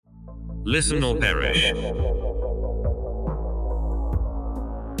Listen or perish.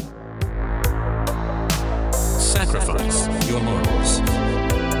 Sacrifice your morals.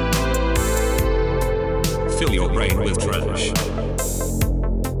 Fill your brain with trash.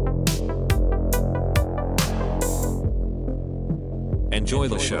 Enjoy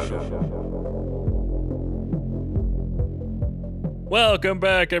the show. Welcome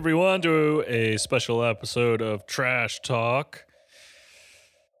back, everyone, to a special episode of Trash Talk.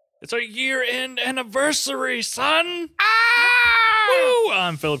 It's our year-end anniversary, son! Woo!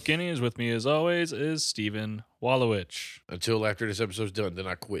 I'm Philip Kinney. Is with me, as always, is Stephen Wallowich. Until after this episode's done, then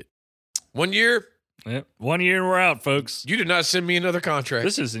I quit. 1 year? Yep. 1 year and we're out, folks. You did not send me another contract.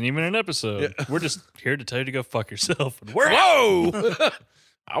 This isn't even an episode. Yeah. We're just here to tell you to go fuck yourself. And we're out. Whoa!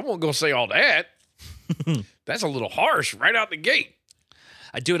 I won't go say all that. That's a little harsh right out the gate.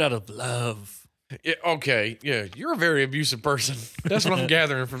 I do it out of love. Yeah, okay, yeah, you're a very abusive person. That's what I'm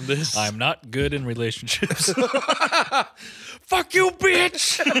gathering from this. I'm not good in relationships. Fuck you,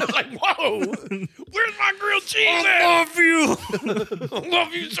 bitch! Like, whoa! Where's my grilled cheese at? I love you. I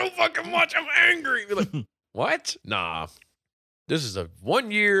love you so fucking much. I'm angry. Be like, what? Nah. This is a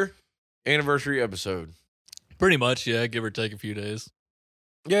 1 year anniversary episode. Pretty much, yeah, give or take a few days.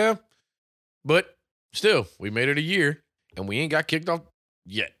 Yeah, but still, we made it a year, and we ain't got kicked off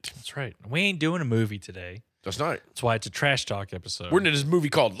yet. That's right. We ain't doing a movie today. That's not. That's why it's a Trash Talk episode. We're in this movie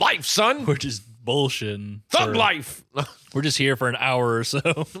called Life, son. We're just bullshitting. Thug Life. I'm We're just here for an hour or so.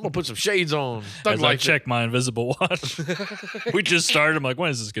 gonna put some shades on. Thug As I Life. check my invisible watch. We just started. I'm like,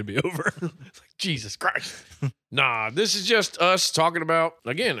 when is this going to be over? Jesus Christ. Nah, this is just us talking about,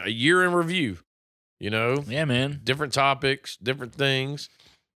 again, a year in review. You know, Yeah, man. different topics, different things.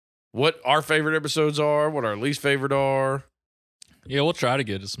 What our favorite episodes are, what our least favorite are. Yeah, we'll try to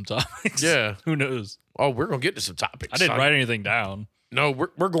get to some topics. Yeah. Who knows? Oh, we're gonna get to some topics. I didn't son. write anything down. No,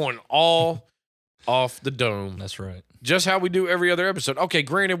 we're going all off the dome. That's right. Just how we do every other episode. Okay,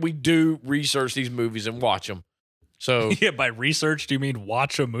 granted, we do research these movies and watch them. So, Yeah, by research, do you mean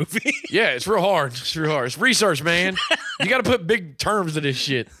watch a movie? yeah, it's real hard. It's real hard. It's research, man. You got to put big terms to this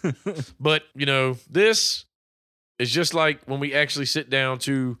shit. But, you know, this is just like when we actually sit down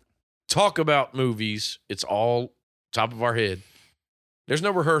to talk about movies, it's all top of our head. There's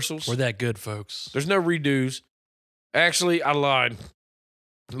no rehearsals. We're that good, folks. There's no redos. Actually, I lied.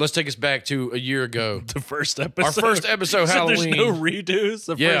 Let's take us back to a year ago. The first episode. Our first episode, So Halloween. There's no redos.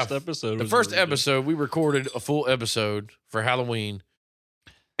 The Yeah. first episode. The was first a redo. episode, we recorded a full episode for Halloween,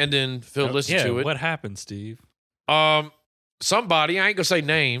 and then Phil listened yeah, to it. What happened, Steve? Somebody, I ain't gonna say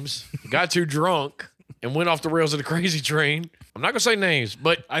names, got too drunk and went off the rails of the crazy train. I'm not gonna say names,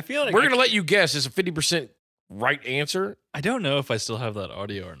 but I feel like we're gonna let you guess. It's a 50% right answer. I don't know if I still have that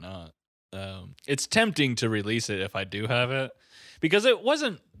audio or not. It's tempting to release it if I do have it because it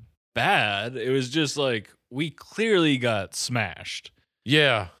wasn't bad. It was just like we clearly got smashed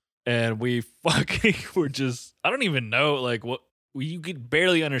Yeah, and we fucking were just, I don't even know like what you could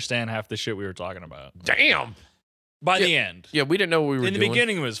barely understand half the shit we were talking about damn. by the end. Yeah, we didn't know what we were In the doing.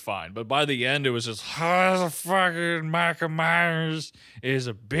 beginning, it was fine, but by the end, it was just, oh, the fucking Michael Myers is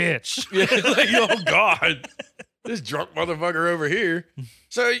a bitch. Yeah, like, oh God, this drunk motherfucker over here.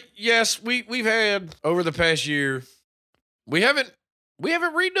 So yes, we've had over the past year, we haven't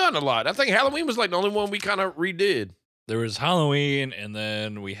redone a lot. I think Halloween was like the only one we kind of redid. There was Halloween, and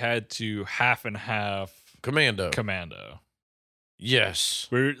then we had to half and half Commando. Commando. Yes.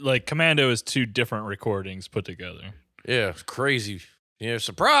 We're like Commando is two different recordings put together. Yeah, it's crazy. Yeah,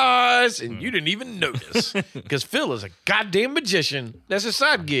 surprise! And you didn't even notice. Because Phil is a goddamn magician. That's his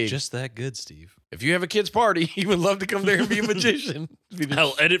side gig. Just that good, Steve. If you have a kid's party, he would love to come there and be a magician.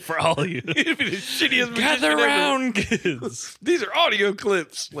 I'll edit for all of you. It'd be the shittiest magician Gather ever. around, kids. These are audio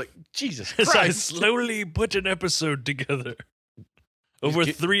clips. Like, Jesus As I Christ. slowly put an episode together over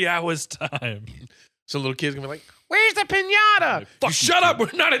These 3 hours time. Some little kid's gonna be like, where's the pinata? Like, fuck You shut you, up. We're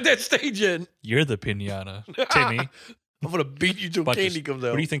not at that stage yet. You're the pinata, Timmy. I'm gonna beat you till But candy just- comes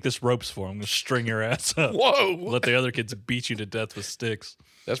out. What do you think this rope's for? I'm gonna string your ass up. Whoa. Let the other kids beat you to death with sticks.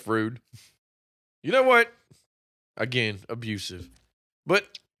 That's rude. You know what? Again, abusive. But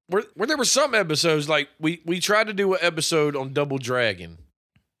where there were some episodes, like we tried to do an episode on Double Dragon.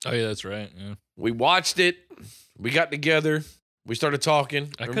 Oh yeah, that's right. Yeah. We watched it. We got together. We started talking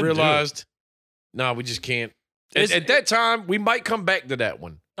I and couldn't do it. realized, nah, we just can't. At that time, we might come back to that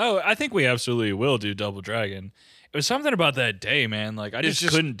one. Oh, I think we absolutely will do Double Dragon. It was something about that day, man. Like I It's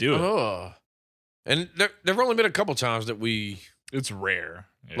just couldn't do it. Ugh. And there've only been a couple times that we It's rare.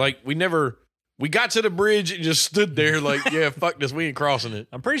 Yeah. like we got to the bridge and just stood there like, yeah, fuck this, we ain't crossing it.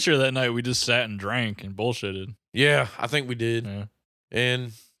 I'm pretty sure that night we just sat and drank and bullshitted. Yeah, I think we did. Yeah.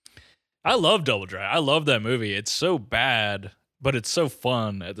 And I love Double Dragon. I love that movie. It's so bad, but it's so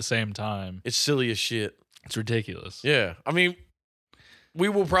fun at the same time. It's silly as shit. It's ridiculous. Yeah. I mean, we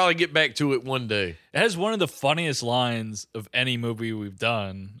will probably get back to it one day. It has one of the funniest lines of any movie we've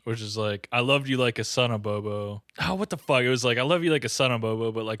done, which is like, I loved you like a son of Bobo. Oh, what the fuck? It was like, I love you like a son of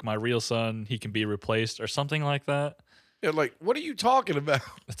Bobo, but like my real son, he can be replaced or something like that. Yeah, like, what are you talking about?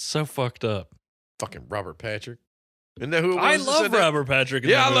 It's so fucked up. Fucking Robert Patrick. Isn't that who it was? I that love said that? Robert Patrick. In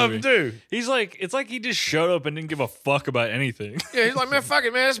Yeah, that I love movie. him too. He's like, it's like he just showed up and didn't give a fuck about anything. Yeah, he's like, man, fuck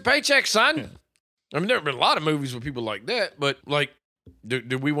it, man. It's a paycheck, son. I mean, there have been a lot of movies with people like that, but like,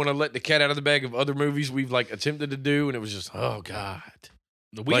 do we want to let the cat out of the bag of other movies we've like attempted to do? And it was just, oh God.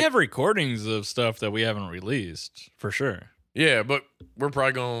 We Like- have recordings of stuff that we haven't released, for sure. Yeah, but we're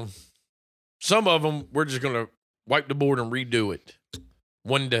probably going to, some of them, we're just going to wipe the board and redo it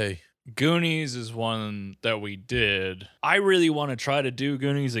one day. Goonies is one that we did. I really want to try to do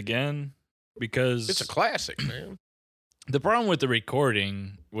Goonies again because It's a classic, man. the problem with the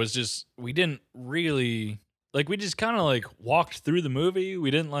recording was just we didn't really like we just kind of like walked through the movie.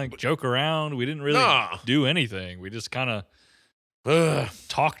 We didn't like joke around. We didn't really Nah. do anything. We just kind of Ugh.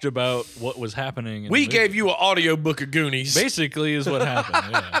 talked about what was happening. In We the movie. gave you an audio book of Goonies. basically is what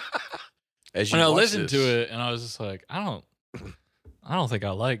happened. Yeah. As you And I watch listened this. to it and I was just like, I don't think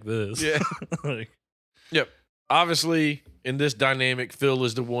I like this. Yeah. Like, Yep. Obviously, in this dynamic, Phil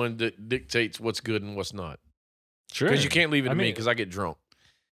is the one that dictates what's good and what's not. sure. Because you can't leave it I to me mean- because I get drunk.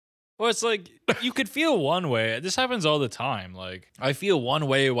 Well, it's like you could feel one way. This happens all the time. Like I feel one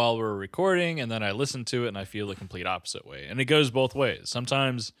way while we're recording, and then I listen to it and I feel the complete opposite way. And it goes both ways.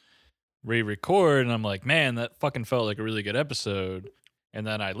 Sometimes we record and I'm like, man, that fucking felt like a really good episode. And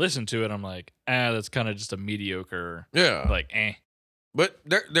then I listen to it, I'm like, that's kind of just a mediocre, Yeah. like, eh. But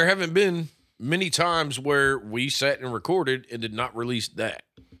there haven't been many times where we sat and recorded and did not release that.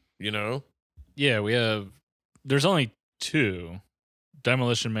 You know? Yeah, we have. There's only two: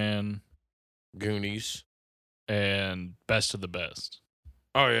 Demolition Man Goonies. and Best of the Best.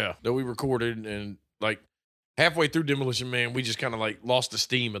 Oh, yeah. That we recorded and like halfway through Demolition Man, we just kind of like lost the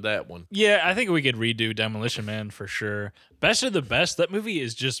steam of that one. Yeah, I think we could redo Demolition Man for sure. Best of the Best. That movie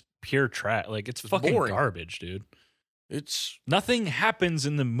is just pure trash. Like it's fucking boring. garbage, dude. It's Nothing happens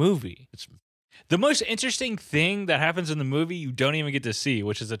in the movie. It's- The most interesting thing that happens in the movie you don't even get to see,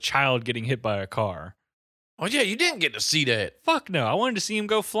 which is a child getting hit by a car. oh yeah, you didn't get to see that. Fuck no. I wanted to see him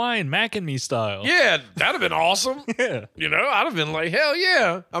go flying Mac and Me style. Yeah, that'd have been awesome. Yeah. You know, I'd have been like, hell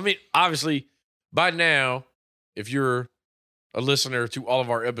yeah. I mean, obviously, by now, if you're a listener to all of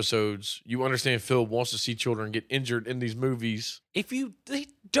our episodes, you understand Phil wants to see children get injured in these movies. They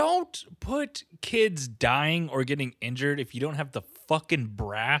don't put kids dying or getting injured if you don't have the fucking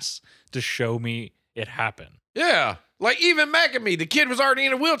brass to show me it happened. Yeah. Like even Mac and Me, the kid was already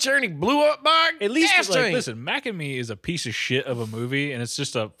in a wheelchair and he blew up by a At least, gas like, tank. listen, Mac and Me is a piece of shit of a movie, and it's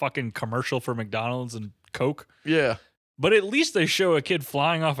just a fucking commercial for McDonald's and Coke. Yeah. But at least they show a kid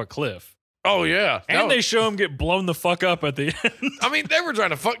flying off a cliff, Oh yeah. and No, they show him get blown the fuck up at the end. I mean, they were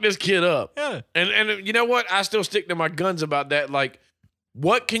trying to fuck this kid up. Yeah, And you know what? I still stick to my guns about that. Like,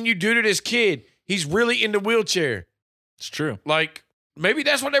 what can you do to this kid? He's really in the wheelchair. it's true. Like, maybe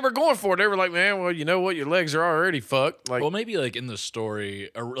that's what they were going for. They were like, man, well, you know what? Your legs are already fucked. Like, Well, maybe like in the story,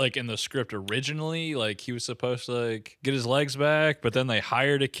 or like in the script originally, like he was supposed to like get his legs back, but then they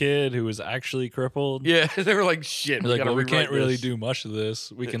hired a kid who was actually crippled. yeah, they were like, shit. They're like, gotta well, we rewrite can't really this. do much of this.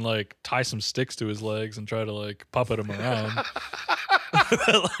 We can like tie some sticks to his legs and try to like puppet him around.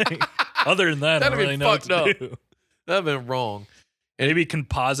 Like, other than that, I That'd don't be really know what to fucked do. That'd been wrong. Maybe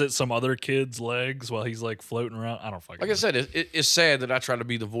composite some other kid's legs while he's like floating around. I don't fucking Like I said, it's sad that I try to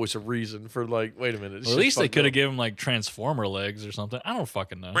be the voice of reason for like, wait a minute. Well, at least they could have given him like transformer legs or something. I don't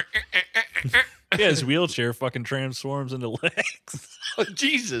fucking know. Yeah, his wheelchair fucking transforms into legs.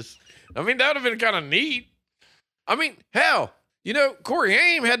 Jesus. I mean, that would have been kind of neat. I mean, hell, you know, Corey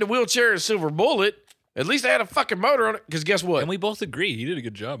Haim had the wheelchair and Silver Bullet. At least they had a fucking motor on it. Because guess what? And we both agree he did a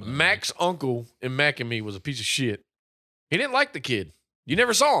good job. in that Mac's uncle in Mac and Me was a piece of shit. He didn't like the kid. You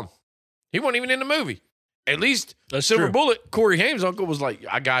never saw him. He wasn't even in the movie. At least That's Silver true. Bullet, Corey Haim's uncle was like,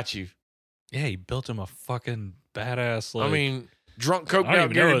 I got you. movie. Yeah, he built him a fucking badass. Like, I mean, drunk, coked I don't out even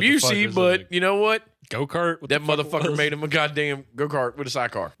know Gary what the fuck Busey, is but like- you know what? go kart. That motherfucker made him a goddamn go-kart with a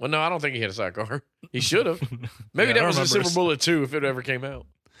sidecar. Well, no, I don't think he had a sidecar. He should have. Maybe Yeah, I that don't was a remember Silver his- Bullet too, if it ever came out.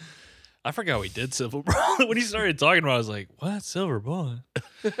 I forgot we did Silver Bullet. When he started talking about it, I was like, what? Silver Bullet?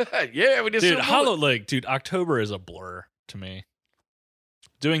 Yeah, we did Dude, Silver Hollow Bullet. Lake, dude, October is a blur to me.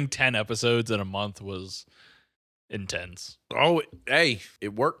 Doing 10 episodes in a month intense. Oh, hey,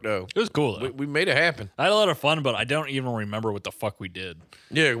 it worked though. It was cool though. We made it happen. I had a lot of fun, but I don't even remember what the fuck we did.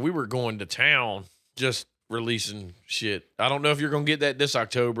 Yeah, we were going to town just releasing shit. I don't know if you're going to get that this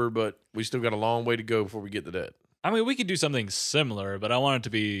October, but we still got a long way to go before we get to that. I mean, we could do something similar, but I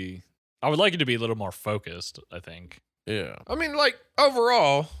would like it to be a little more focused, I think. Yeah. I mean, like,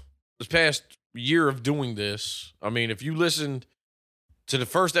 overall, this past year of doing this, I mean, if you listened to the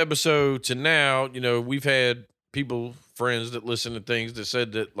first episode to now, you know, we've had people, friends that listen to things that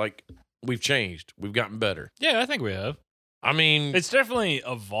said that, like, we've changed. We've gotten better. Yeah, I think we have. I mean, It's definitely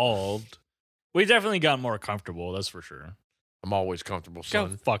evolved. We definitely got more comfortable, that's for sure. I'm always comfortable, Go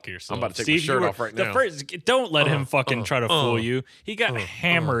son. fuck yourself. I'm about to take my shirt off right now. Don't let him fucking try to fool uh, you. He got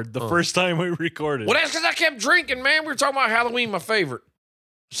hammered the first time we recorded. Well, that's because I kept drinking, man. We were talking about Halloween, my favorite.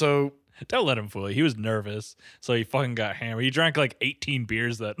 So, Don't let him fool you. He was nervous, so he fucking got hammered. He drank like 18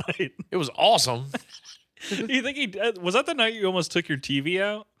 beers that night. it was awesome. You think was that the night you almost took your TV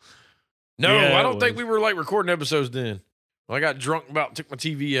out? No, Yeah, I it don't think was. we were, like, recording episodes then. When I got drunk about took my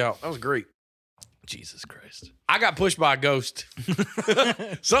TV out. That was great. Jesus Christ. I got pushed by a ghost.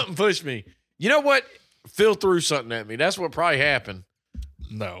 Something pushed me. You know what? Phil threw something at me. That's what probably happened.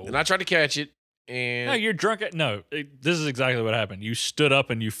 No. And I tried to catch it. No, And you're drunk. This is exactly what happened. You stood up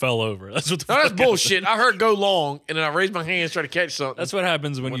and you fell over. That's what the no, that's fuck bullshit. I heard go long, and then I raised my hands, try to catch something. That's what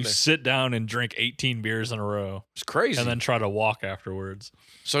happens when One you day. sit down and drink 18 beers in a row it's crazy. and then try to walk afterwards.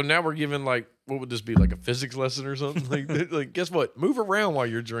 So now we're giving, like, what would this be, like a physics lesson or something? Like, guess what? Move around while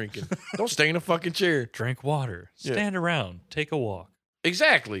you're drinking. Don't stay in a fucking chair. Drink water. Yeah. Stand around. Take a walk.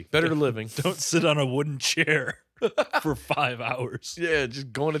 Exactly. Better to living. Don't sit on a wooden chair for 5 hours. Yeah,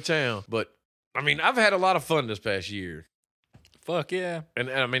 just going to town. But I mean, I've had a lot of fun this past year. Fuck yeah. And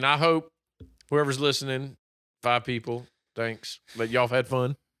I mean, I hope whoever's listening, 5 people, thanks, that y'all have had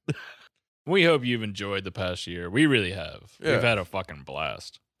fun. We hope you've enjoyed the past year. We really have. Yeah. We've had a fucking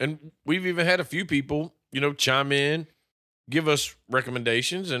blast. And we've even had a few people, you know, chime in, give us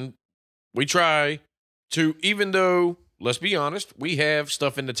recommendations. And we try to, even though, let's be honest, we have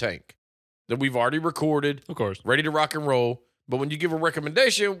stuff in the tank that we've already recorded, Of course. ready to rock and roll. But when you give a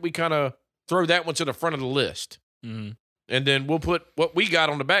recommendation, we kind of throw that one to the front of the list. Mhm. And then we'll put what we got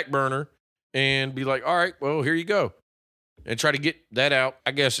on the back burner and be like, all right, well, here you go. And try to get that out,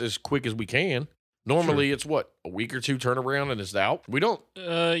 I guess, as quick as we can. Normally, it's what, a week or two turnaround and it's out? We don't.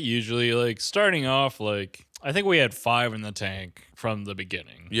 Usually, like, starting off, like, I think we had 5 in the tank from the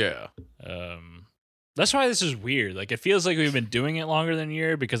beginning. Yeah. That's why this is weird. Like, it feels like we've been doing it longer than a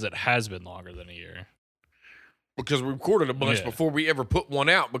year because it has been longer than a year. Because we recorded a bunch Yeah. before we ever put one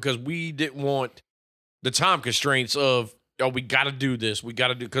out because we didn't want the time constraints of, oh, we got to do this. We got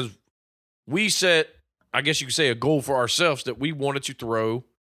to do, because we set, I guess you could say, a goal for ourselves that we wanted to throw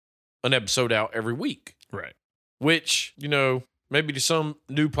an episode out every week. Right. Which, you know, maybe to some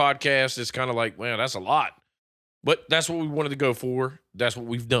new podcast, it's kind of like, well, that's a lot. But that's what we wanted to go for. That's what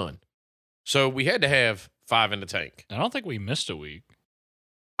we've done. So we had to have 5 in the tank. I don't think we missed a week.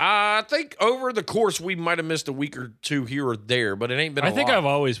 I think over the course, we might have missed a week or two here or there, but it ain't been a I think lot. I've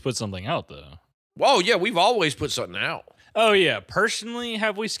always put something out, though. Oh, yeah, we've always put something out. Oh, yeah. Personally,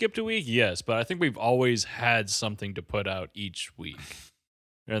 have we skipped a week? Yes, but I think we've always had something to put out each week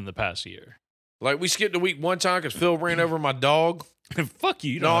in the past year. Like, we skipped a week one time because Phil ran over my dog. Fuck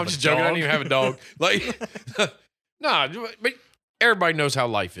you. You don't No, have I'm a just joking. I dog. didn't even have a dog. Like, nah, but everybody knows how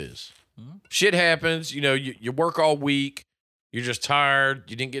life is. Shit happens. You know, you work all week. You're just tired.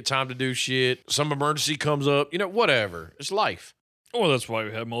 You didn't get time to do shit. Some emergency comes up. You know, whatever. It's life. Well, that's why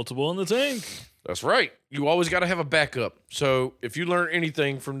we have multiple in the tank. That's right. You always got to have a backup. So if you learn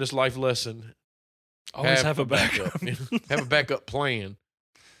anything from this life lesson, Always have a backup. have a backup plan.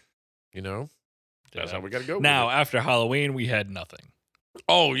 You know, that's Yeah. how we got to go. Now, with after Halloween, we had nothing. it.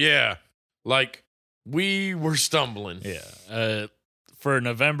 Oh yeah, like we were stumbling. Yeah. For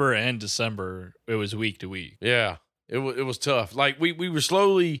November and December, it was week to week. Yeah, it was tough. Like we were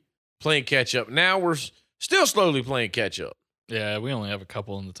slowly playing catch up. Now we're still slowly playing catch up. Yeah, we only have a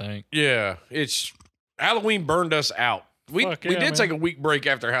couple in the tank. Yeah, it's Halloween burned us out. We Fuck we yeah, did man. take a week break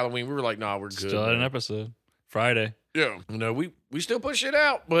after Halloween. We were like, nah, we're good. Still had an man. episode. Friday. Yeah, you know, we still put shit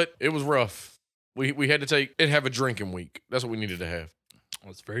out, but it was rough. We had to take and have a drinking week. That's what we needed to have.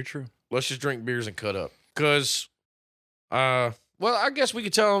 That's very true. Let's just drink beers and cut up. Cause, well, I guess we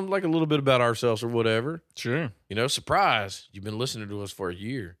could tell them like a little bit about ourselves or whatever. Sure. You know, surprise, you've been listening to us for a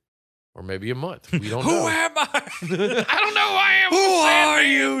year or maybe a month. We don't Who know. am I? I don't know who I am. Who are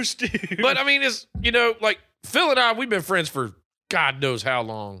Sandman. you, Steve? But I mean, it's, you know, like Phil and I, we've been friends for God knows how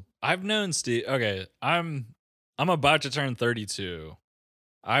long. I've known Steve. Okay, I'm about to turn 32.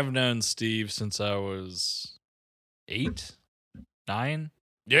 I've known Steve since I was 8, 9,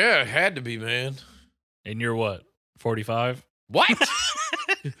 Yeah, it had to be, man. and you're what? 45? What?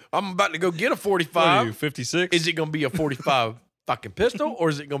 I'm about to go get a What are 45. you, 56? Is it going to be a 45 fucking pistol or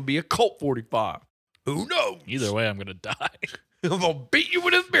is it going to be a Colt 45? Who knows? Either way, I'm gonna die. I'm going to beat you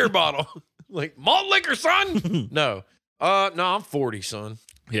with this beer bottle. Like, malt liquor, son? No. No, I'm 40, son.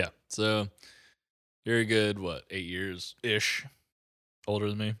 Yeah. So you're a good, 8 years ish older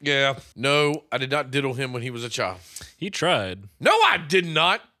than me. Yeah. No, I did not diddle him when he was a child. He tried. No, I did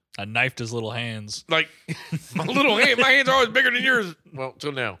not. I knifed his little hands. Like, my little hand, my hands are always bigger than yours. Well,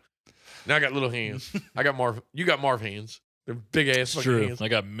 till now. Now I got little hands. I got Marv. You got Marv hands. They're big ass It's fucking true. hands. I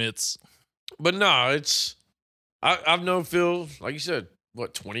got mitts. But no, it's, I've known Phil, like you said,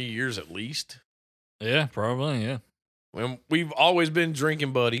 20 years at least. Yeah, probably. Yeah. And we've always been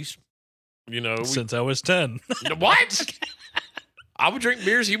drinking buddies. You know, Since I was 10. what? I would drink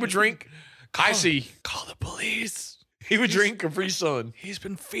beers. He would drink Icy. Call the police. He would drink Capri Sun. He's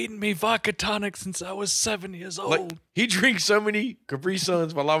been feeding me vodka tonic since I was 7 years old. Like, he drinks so many Capri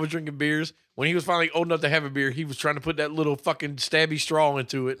Suns while I was drinking beers. When he was finally old enough to have a beer, he was trying to put that little fucking stabby straw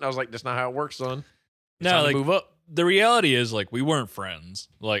into it. And I was like, that's not how it works, son. It's No, time to like, move up. the reality is, like, we weren't friends.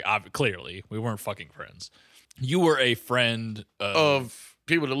 Like, clearly, we weren't fucking friends. You were a friend Of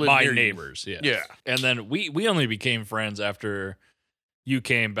people that live my near you. neighbors. Yeah. Yeah. And then we only became friends after you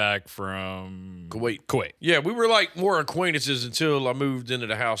came back from Kuwait. Yeah, we were like more acquaintances until I moved into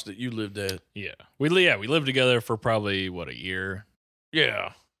the house that you lived at. Yeah. We lived together for probably, a year?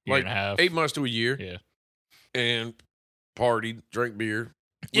 Yeah. Year Like and a half. 8 months to a year. Yeah. And partied, drank beer.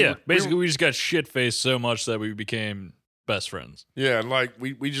 Yeah. Basically, we just got shit-faced so much that we became best friends. Yeah, and like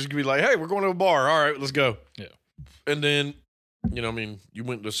we just be like, hey, we're going to a bar. All right, let's go. Yeah. And then, you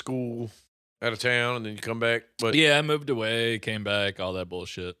went to school out of town and then you come back. But Yeah, I moved away, came back, all that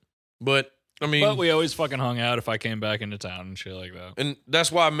bullshit. but But we always fucking hung out if I came back into town and shit like that. and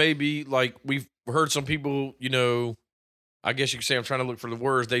that's why maybe like we've heard some people, I guess you could say, I'm trying to look for the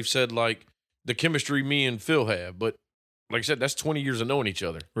words. They've said like the chemistry me and Phil have, but like I said, that's 20 years of knowing each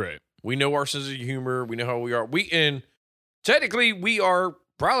other. Right. We know our sense of humor. We know how we are. And technically we are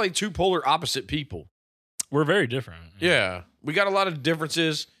probably two polar opposite people. We're very different. Yeah. We got a lot of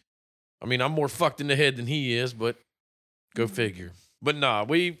differences. I mean, I'm more fucked in the head than he is, but go figure. But nah,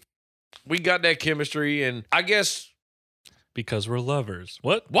 we got that chemistry, and I guess Because we're lovers.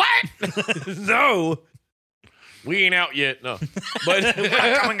 What? no. We ain't out yet. No. But We're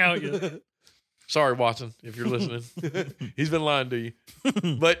not coming out yet. Sorry, Watson, if you're listening. He's been lying to you.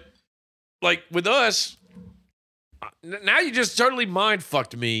 But like with us, now you just totally mind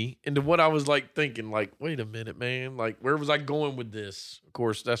fucked me into what I was like thinking. Like, wait a minute, man. Like, where was I going with this? Of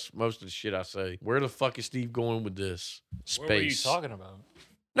course, that's most of the shit I say. Where the fuck is Steve going with this? Space. What were you talking about?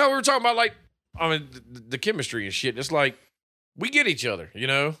 No, we were talking about like, the chemistry and shit. It's like we get each other,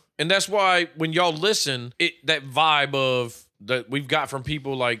 and that's why when y'all listen, that vibe of that we've got from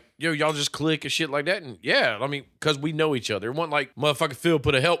people like, yo, y'all just click and shit like that. And yeah, I mean, because we know each other. It wasn't like motherfucking Phil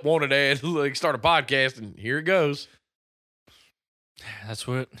put a help wanted ad, like start a podcast, and here it goes. That's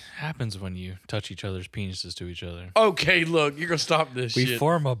what happens when you touch each other's penises to each other. Okay, look, you're gonna stop this We shit.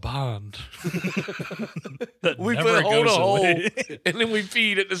 form a bond. that We never put a hole in goes a hole, away. and then we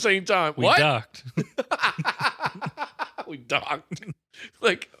feed at the same time. We What? docked. We docked.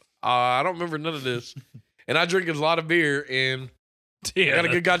 Like, I don't remember none of this. And I drink a lot of beer, and I got a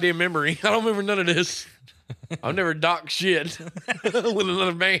good goddamn memory. I don't remember none of this. I've never docked shit with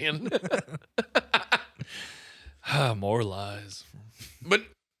another man. More lies. But,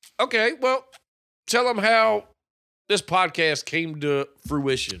 okay, well, tell them how this podcast came to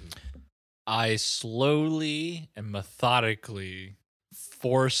fruition. I slowly and methodically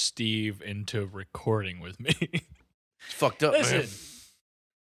forced Steve into recording with me. It's fucked up, man. Listen,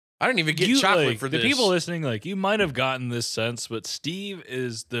 I didn't even get chocolate for this. The people listening, you might have gotten this sense, but Steve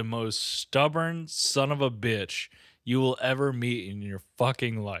is the most stubborn son of a bitch you will ever meet in your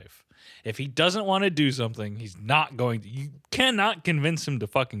fucking life. If he doesn't want to do something, he's not going to. You cannot convince him to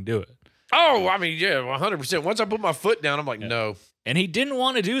fucking do it. Oh, I mean, yeah, 100%. Once I put my foot down, I'm like, no. And he didn't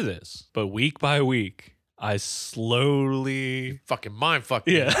want to do this. But week by week, I slowly... Fucking mind fucked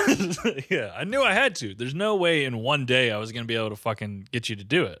me. Yeah. Yeah, I knew I had to. There's no way in one day I was going to be able to fucking get you to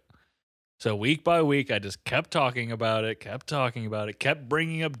do it. So week by week, I just kept talking about it, kept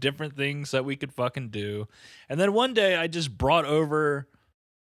bringing up different things that we could fucking do. And then one day, I just brought over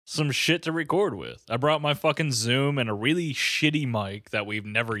some shit to record with. I brought my fucking Zoom and a really shitty mic that we've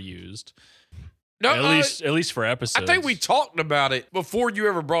never used. No, At least for episodes. I think we talked about it before you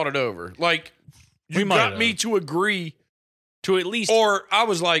ever brought it over. Like, you We might got have. me to agree, to at least or I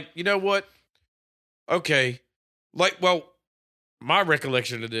was like, you know what? Okay, Well, my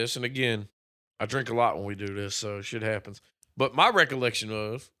recollection of this, and again, I drink a lot when we do this, so shit happens. But my recollection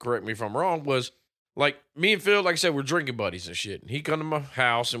of, correct me if I'm wrong, was like me and Phil, like I said, we're drinking buddies and shit. And he come to my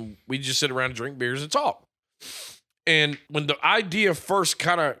house and we just sit around and drink beers and talk. And when the idea first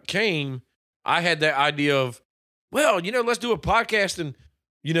kind of came, I had that idea of, well, let's do a podcast and,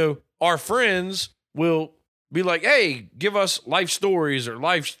 our friends will be like, hey, give us life stories or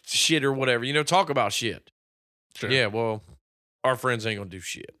life shit or whatever, talk about shit. Sure. Yeah, well, our friends ain't gonna do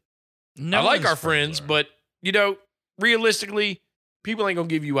shit. No I like one's our friends, are. but, realistically, people ain't gonna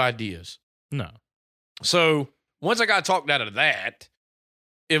give you ideas. No. So once I got talked out of that,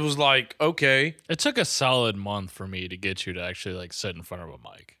 it was like, okay. It took a solid month for me to get you to actually like sit in front of a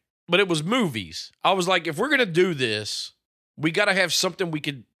mic. But it was movies. I was like, if we're gonna do this, we gotta have something we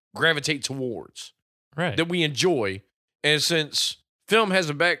could gravitate towards. Right. That we enjoy. And since Phil has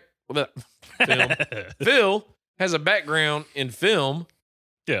a background in film,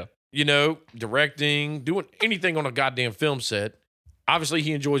 Yeah. Directing, doing anything on a goddamn film set. Obviously,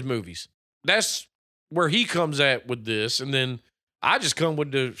 he enjoys movies. That's where he comes at with this. And then I just come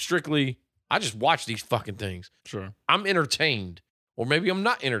with I just watch these fucking things. Sure. I'm entertained. Or maybe I'm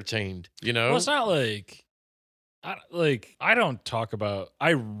not entertained, Well, it's not like I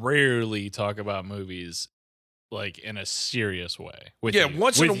rarely talk about movies like in a serious way. With you.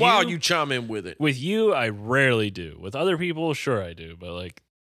 Once in a With while you, you chime in with it. With you, I rarely do. With other people, sure I do. But like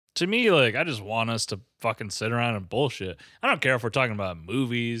to me, like I just want us to fucking sit around and bullshit. I don't care if we're talking about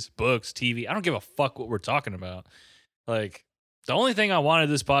movies, books, TV. I don't give a fuck what we're talking about. Like the only thing I wanted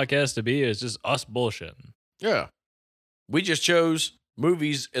this podcast to be is just us bullshitting. Yeah. We just chose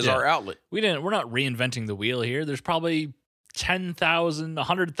movies as our outlet. We're not reinventing the wheel here. There's probably 10,000,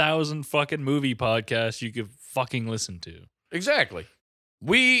 100,000 fucking movie podcasts you could fucking listen to. Exactly.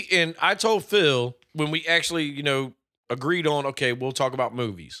 I told Phil when we actually, agreed on, okay, we'll talk about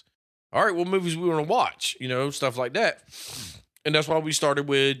movies. All right, what movies we want to watch, stuff like that. And that's why we started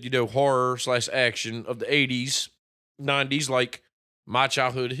with, horror / action of the 80s, 90s, like my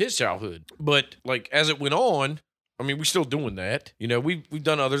childhood, his childhood. But like as it went on, I mean, we're still doing that. We've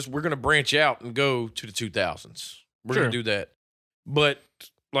done others. We're going to branch out and go to the 2000s. We're going to do that. But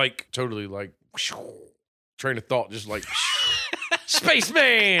like totally like train of thought, just like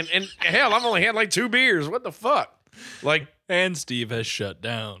Spaceman. And hell, I've only had like 2 beers. What the fuck? Like, and Steve has shut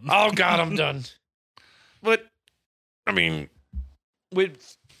down. Oh God, I'm done. But I mean,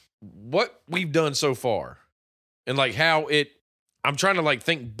 with what we've done so far and like how I'm trying to like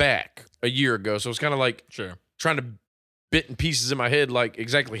think back a year ago. So it's kind of like trying to bit and pieces in my head, like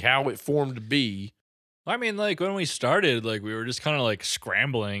exactly how it formed to be. I mean, like when we started, like we were just kind of like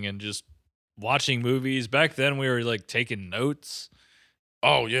scrambling and just watching movies. Back then we were like taking notes.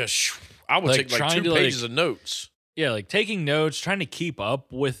 Oh yeah. I would take like 2 pages of notes. Yeah, like taking notes, trying to keep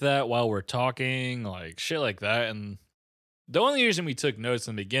up with that while we're talking, like shit like that. And the only reason we took notes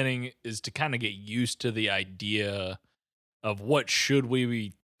in the beginning is to kind of get used to the idea of what should we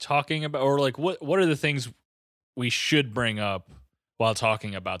be talking about, or like what are the things we should bring up while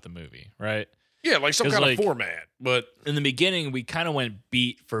talking about the movie, right? Yeah, like some kind of format. But in the beginning, we kind of went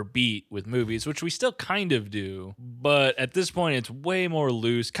beat for beat with movies, which we still kind of do. But at this point, it's way more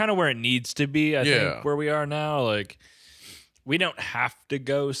loose, kind of where it needs to be, I think, where we are now. Like, we don't have to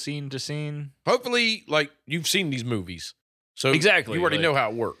go scene to scene. Hopefully, like, you've seen these movies. So exactly, you already know how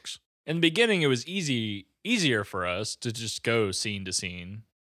it works. In the beginning, it was easier for us to just go scene to scene,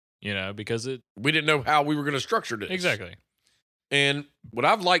 because we didn't know how we were going to structure this. Exactly. And what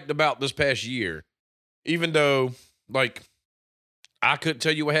I've liked about this past year, even though, like, I couldn't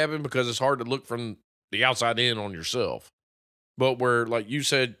tell you what happened because it's hard to look from the outside in on yourself. But where, like you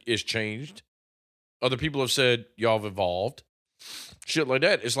said, it's changed. Other people have said, y'all have evolved. Shit like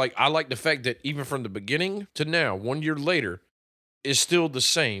that. It's like, I like the fact that even from the beginning to now, 1 year later, is still the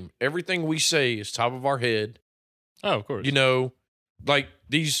same. Everything we say is top of our head. Oh, of course. Like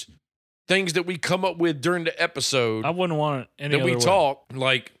these things that we come up with during the episode. I wouldn't want it any that other we way. talk,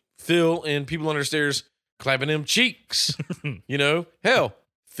 like Phil and people under the stairs clapping them cheeks. Hell,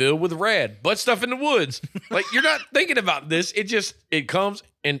 Phil with rad, butt stuff in the woods. Like, you're not thinking about this. It comes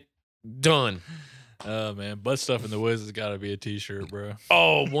and done. Oh, man. Butt stuff in the woods has got to be a t-shirt, bro.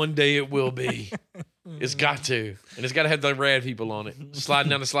 Oh, one day it will be. It's got to. And it's got to have the rad people on it. Sliding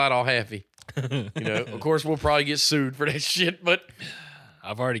down the slide all happy. Of course, we'll probably get sued for that shit, but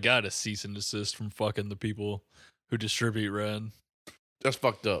I've already got a cease and desist from fucking the people who distribute rad. That's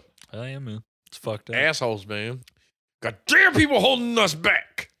fucked up. Hell yeah, man. It's fucked up. Assholes, man. God damn, people holding us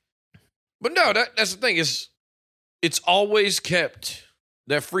back. But no, that's the thing. It's always kept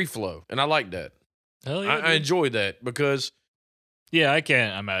that free flow, and I like that. Hell yeah, I dude. enjoy that because Yeah, I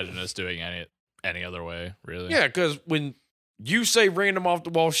can't imagine us doing any other way, really. yeah, because when you say random off the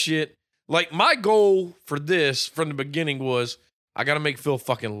wall shit, like my goal for this from the beginning was I got to make Phil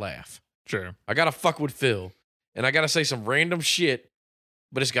fucking laugh. Sure. I got to fuck with Phil, and I got to say some random shit,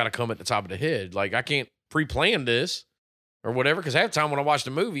 but it's got to come at the top of the head. Like I can't pre-plan this or whatever, because half the time when I watch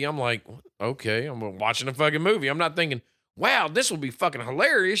the movie, I'm like, okay, I'm watching a fucking movie. I'm not thinking, wow, this will be fucking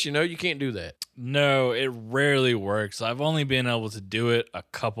hilarious. You know, you can't do that. No, it rarely works. I've only been able to do it a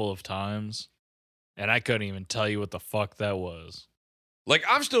couple of times, and I couldn't even tell you what the fuck that was. Like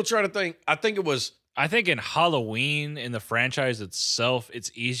I'm still trying to think. I think it was I think in Halloween, in the franchise itself,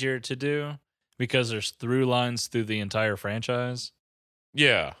 it's easier to do because there's through lines through the entire franchise.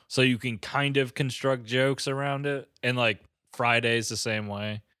 yeah. So you can kind of construct jokes around it. And like Friday's the same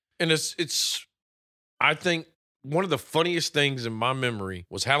way. And it's I think one of the funniest things in my memory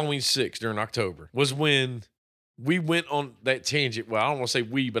was Halloween 6 during October was when we went on that tangent. Well, I don't want to say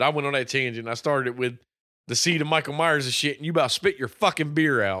we, but I went on that tangent. I started it with the seed of Michael Myers and shit, and you about spit your fucking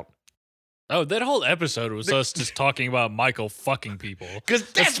beer out. Oh, that whole episode was us just talking about Michael fucking people. Because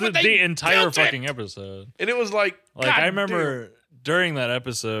that's what the entire built it. fucking episode. And it was like Like, God I remember damn. during that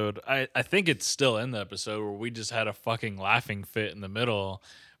episode, I think it's still in the episode where we just had a fucking laughing fit in the middle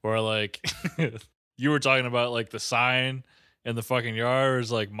where, like, you were talking about, like, the sign in the fucking yard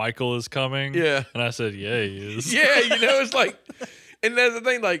is like, Michael is coming. Yeah. And I said, yeah, he is. Yeah, you know, it's like, and that's the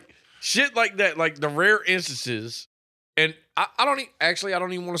thing, like, shit like that, like the rare instances. And I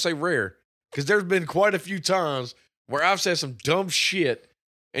don't even want to say rare, because there's been quite a few times where I've said some dumb shit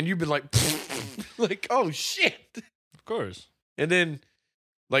and you've been like, like, oh shit. Of course. And then,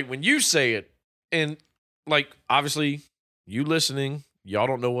 like, when you say it, and like, obviously, you listening, y'all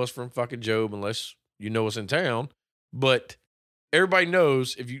don't know us from fucking Job unless you know us in town. But everybody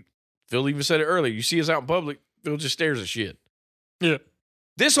knows Phil even said it earlier, you see us out in public, Phil just stares at shit. Yeah.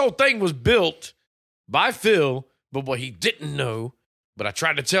 This whole thing was built by Phil, but what he didn't know, but I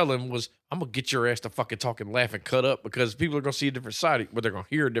tried to tell him was, I'm going to get your ass to fucking talk and laugh and cut up, because people are going to see a different side, but they're going to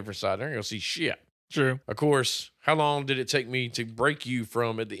hear a different side. They're going to see shit. True. Of course, how long did it take me to break you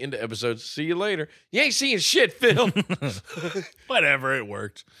from at the end of episodes? See you later. You ain't seeing shit, Phil. Whatever, it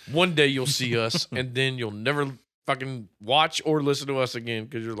worked. One day you'll see us, and then you'll never fucking watch or listen to us again,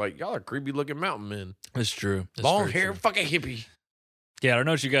 because you're like, y'all are creepy looking mountain men. It's true. It's Long very hair, true. fucking hippie. Yeah, I don't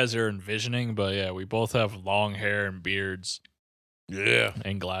know what you guys are envisioning, but yeah, we both have long hair and beards Yeah.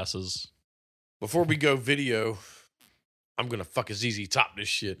 and glasses. Before we go video, I'm going to fucking ZZ Top this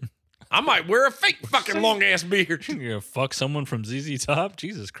shit. I might wear a fake fucking long ass beard. You're gonna fuck someone from ZZ Top?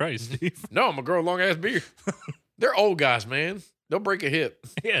 Jesus Christ, Steve. No, I'm going to grow a long ass beard. They're old guys, man. They'll break a hip.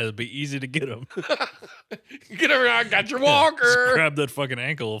 Yeah, it'd be easy to get them. Get over here. I got your Just walker. grab that fucking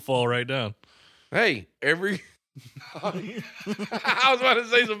ankle, it'll fall right down. Hey, I was about to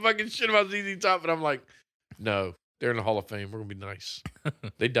say some fucking shit about ZZ Top, but I'm like, no, they're in the Hall of Fame. We're going to be nice.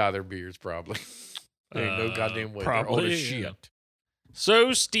 They dye their beards, probably. There ain't no goddamn way. They're old probably, as yeah. shit.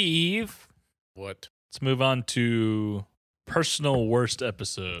 So, Steve, What? let's move on to personal worst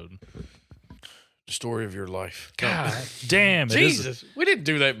episode. The story of your life. God damn, it is, Jesus. We didn't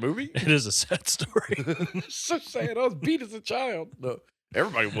do that movie. it is a sad story. It's so sad. I was beat as a child. No,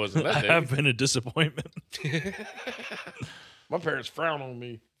 everybody was in I that have been a disappointment. day. My parents frown on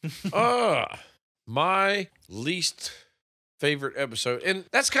me. My least favorite episode. And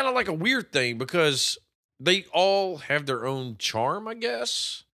that's kind of like a weird thing, because they all have their own charm, I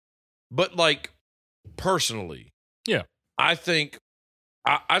guess. But like, personally, Yeah. I think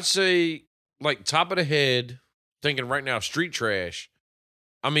I'd say, like, top of the head, thinking right now, Street Trash.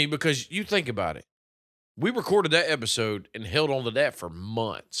 I mean, because you think about it. We recorded that episode and held on to that for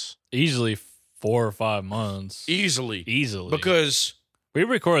months. Easily 4 or 5 months. Easily. Easily. Because we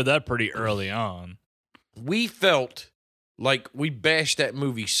recorded that pretty early on. we felt like we bashed that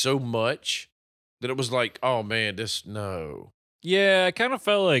movie so much that it was like, oh man, no. Yeah, I kind of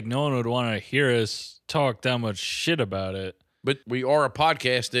felt like no one would want to hear us talk that much shit about it. But we are a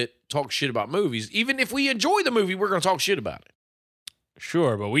podcast that talks shit about movies. Even if we enjoy the movie, we're going to talk shit about it.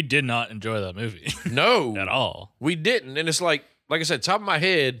 Sure, but we did not enjoy that movie No. at all. We didn't. And it's like I said, top of my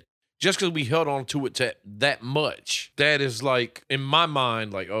head, just because we held on to it that much, that is like, in my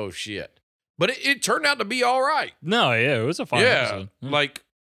mind, like, oh shit. But it turned out to be all right. No, yeah, it was a fun Yeah. episode. Like,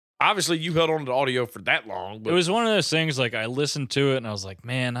 obviously you held on to the audio for that long. But It was one of those things, like, I listened to it and I was like,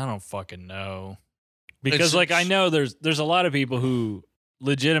 man, I don't fucking know. Because, like, I know there's a lot of people who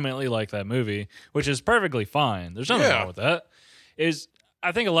legitimately like that movie, which is perfectly fine. There's nothing Yeah. wrong with that.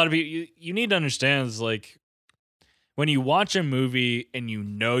 I think a lot of people, you need to understand is, like, when you watch a movie and you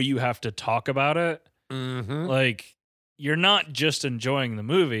know you have to talk about it, Mm-hmm. Like, you're not just enjoying the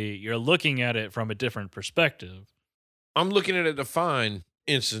movie, you're looking at it from a different perspective. I'm looking at a defined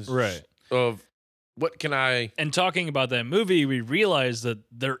instance of what can I... And talking about that movie, we realized that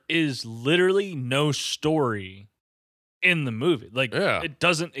there is literally no story in the movie. Like, it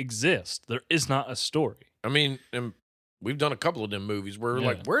doesn't exist. There is not a story. I mean, and we've done a couple of them movies where we're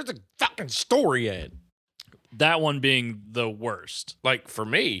like, where's the fucking story at? That one being the worst. Like, for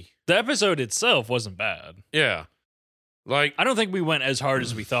me. The episode itself wasn't bad. Yeah. Like, I don't think we went as hard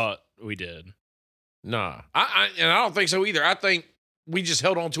as we thought we did. Nah. And I don't think so either. I think we just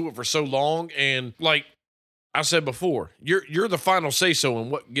held on to it for so long, and like I said before, you're the final say-so in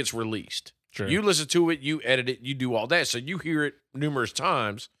what gets released. Sure. You listen to it, you edit it, you do all that. So you hear it numerous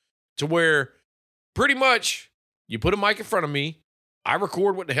times to where pretty much you put a mic in front of me, I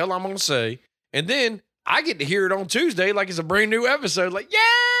record what the hell I'm going to say, and then I get to hear it on Tuesday like it's a brand new episode. Like,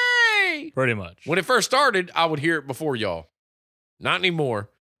 yay! Pretty much. When it first started, I would hear it before y'all. Not anymore.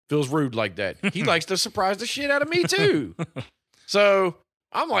 Feels rude like that. He likes to surprise the shit out of me too. So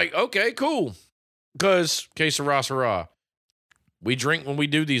I'm like, okay, cool. Because, que sera. We drink when we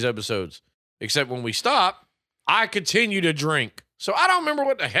do these episodes. Except when we stop, I continue to drink. So I don't remember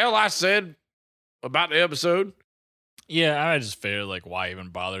what the hell I said about the episode. Yeah, I just figured, like, why even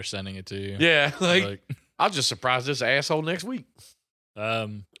bother sending it to you? Yeah, like I'll just surprise this asshole next week.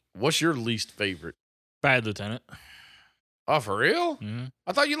 Um, What's your least favorite? Bad Lieutenant. Oh, for real? Mm-hmm.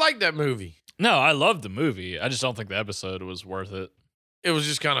 I thought you liked that movie. No, I loved the movie. I just don't think the episode was worth it. It was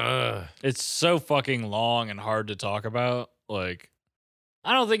just kind of... It's so fucking long and hard to talk about. Like,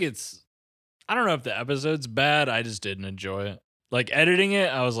 I don't know if the episode's bad. I just didn't enjoy it. Like, editing it,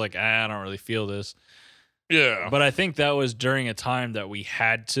 I was like, I don't really feel this. Yeah. But I think that was during a time that we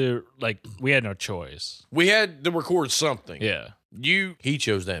had to, like, we had no choice. We had to record something. Yeah. He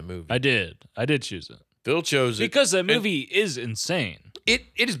chose that movie. I did choose it. Phil chose it. Because that movie is insane. It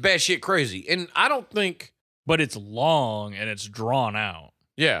is batshit crazy. And I don't think... But it's long and it's drawn out.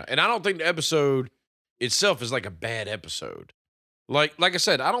 Yeah, and I don't think the episode itself is like a bad episode. Like I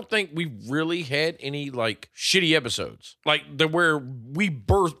said, I don't think we really had any like shitty episodes. Like where we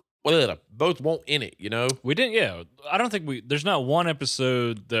both won't in it, you know? We didn't, yeah. I don't think there's not one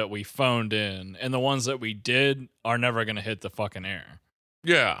episode that we phoned in, and the ones that we did are never going to hit the fucking air.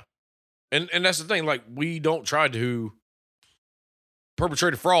 Yeah. And that's the thing, like, we don't try to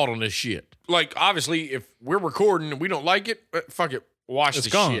perpetrate a fraud on this shit. Like, obviously, if we're recording and we don't like it, fuck it, watch It's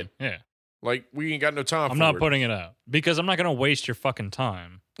the gone. shit. Yeah. Like, we ain't got no time I'm for it. not putting it out because I'm not going to waste your fucking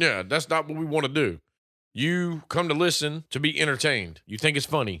time. Yeah, that's not what we want to do. You come to listen to be entertained. You think it's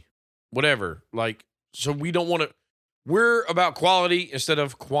funny. Whatever. Like, so we don't want to... We're about quality instead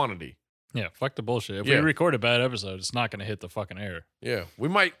of quantity. Yeah, fuck the bullshit. If Yeah. we record a bad episode, it's not going to hit the fucking air. Yeah. We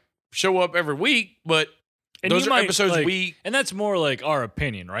might show up every week, but And those you are might, episodes like- we... And that's more like our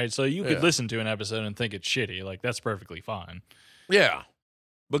opinion, right? So you could Yeah. listen to an episode and think it's shitty. Like, that's perfectly fine. Yeah.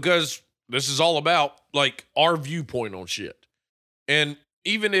 Because this is all about, like, our viewpoint on shit. And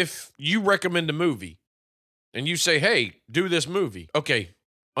even if you recommend a movie and you say, hey, do this movie. Okay,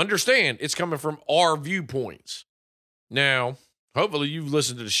 understand it's coming from our viewpoints. Now, hopefully you've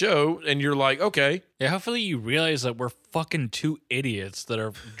listened to the show and you're like, okay. Yeah, hopefully you realize that we're fucking two idiots that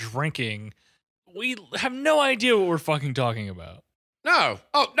are drinking. We have no idea what we're fucking talking about. No.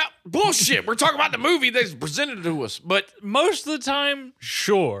 Oh, no. Bullshit. We're talking about the movie that's presented to us. But Most of the time,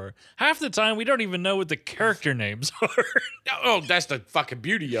 sure. Half the time, we don't even know what the character names are. oh, that's the fucking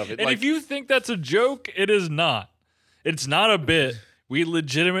beauty of it. And like, if you think that's a joke, it is not. It's not a bit. We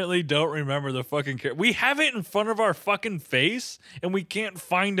legitimately don't remember the fucking character. We have it in front of our fucking face, and we can't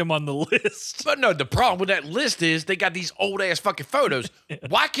find him on the list. But no, the problem with that list is they got these old ass fucking photos.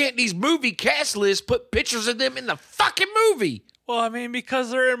 Why can't these movie cast lists put pictures of them in the fucking movie? Well, I mean, because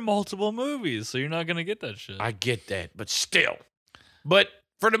they're in multiple movies, so you're not going to get that shit. I get that, but still. But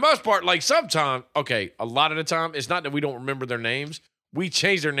for the most part, like sometimes, okay, a lot of the time, it's not that we don't remember their names. We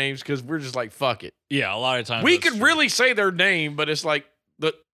change their names because we're just like, fuck it. Yeah, a lot of times. We that's could true. really say their name, but it's like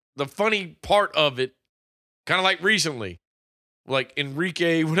the funny part of it, kind of like recently, like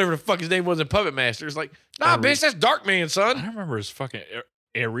Enrique, whatever the fuck his name was in Puppet Master. It's like, nah, Enrique. bitch, that's Darkman, I son. don't remember his fucking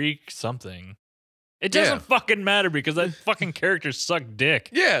Eric something. It doesn't Yeah. fucking matter because that fucking character sucked dick.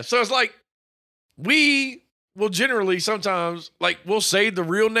 Yeah, so it's like we will generally sometimes like we'll say the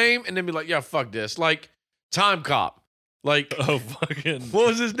real name and then be like, yeah, fuck this. Like Time Cop. Like Oh, fucking. what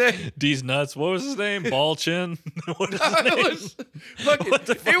was his name? D's nuts. What was his name? Ball Chin? What is his name? it was fucking, What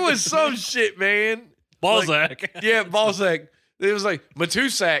the fuck it was is some shit, man. Balzac. Yeah, Balzac. It was like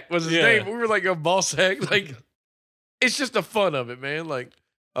Matusak was his Yeah. name. We were like a Balzac. Like it's just the fun of it, man. Like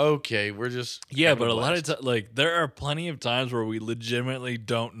okay, we're just Yeah, having but a lot of blast. times, like, there are plenty of times where we legitimately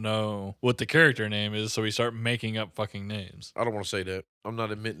don't know what the character name is, so we start making up fucking names. I don't want to say that. I'm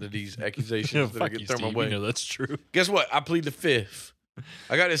not admitting to these accusations Yeah, that fuck get you, thrown Steve. my way. You know that's true. Guess what? I plead the fifth.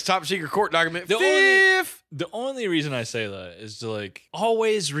 I got this top secret court document. The Fifth. The only reason I say that is to, like,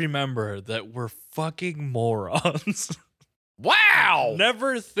 always remember that we're fucking morons. Wow.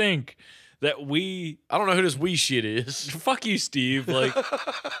 Never think that we. I don't know who this we shit is. Fuck you, Steve. Like,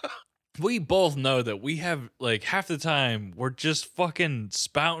 we both know that we have, like, half the time we're just fucking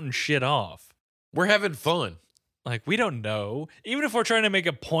spouting shit off. We're having fun. Like, we don't know. Even if we're trying to make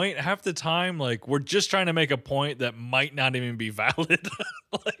a point, half the time, like, we're just trying to make a point that might not even be valid.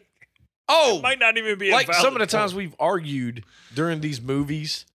 Like, Oh, might not even be a like valid some of the times point. we've argued during these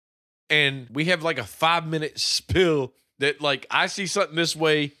movies, and we have like a 5-minute spill that, like, I see something this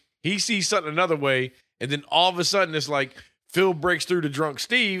way, he sees something another way, and then all of a sudden it's like Phil breaks through to drunk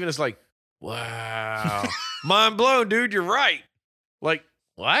Steve, and it's like, wow, mind blown, dude. You're right. Like,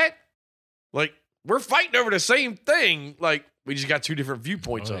 what? Like, we're fighting over the same thing. Like, we just got two different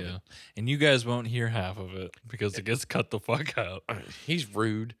viewpoints Oh, of yeah. it. And you guys won't hear half of it because it gets cut the fuck out. He's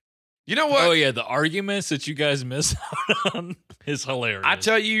rude. You know what? Oh, yeah. The arguments that you guys miss out on is hilarious. I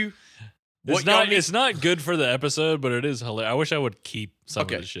tell you, it's not good for the episode, but it is hilarious. I wish I would keep some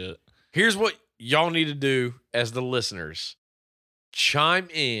Okay. of the shit. here's what y'all need to do as the listeners. Chime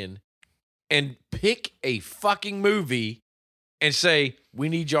in and pick a fucking movie and say, we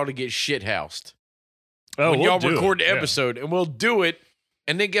need y'all to get shithoused. Oh, when we'll y'all do record it. the Yeah. episode, and we'll do it.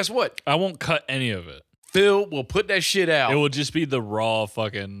 And then guess what? I won't cut any of it. Phil will put that shit out. It will just be the raw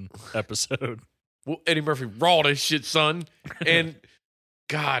fucking episode. Eddie Murphy raw this shit, son. And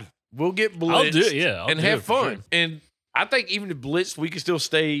God, we'll get blitzed I'll do it. Yeah. I'll and do have it for fun. sure. And I think even if blitzed, we can still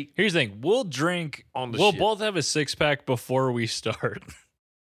stay Here's the thing. We'll drink. on the We'll shit. both have a 6-pack before we start.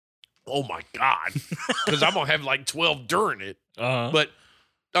 Oh my God. Because I'm going to have like 12 during it. But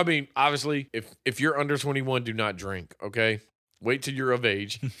I mean, obviously, if you're under 21, do not drink, okay? Wait till you're of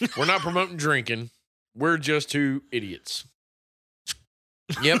age. We're not promoting drinking. We're just two idiots.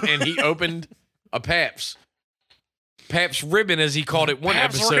 Yep, and he opened a Pabst ribbon, as he called it one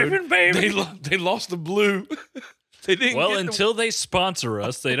Pabst episode. Ribbon, baby. They lost the blue. They didn't Well, get until they sponsor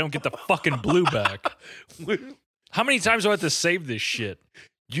us, they don't get the fucking blue back. How many times do I have to save this shit?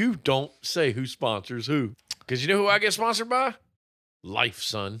 You don't say who sponsors who. Because you know who I get sponsored by? Life,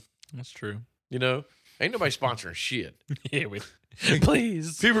 son. That's true. You know? Ain't nobody sponsoring shit. Yeah,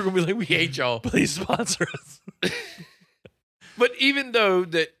 please, People are going to be like, we hate y'all. please sponsor us. But even though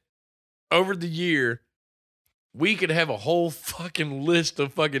that over the year, we could have a whole fucking list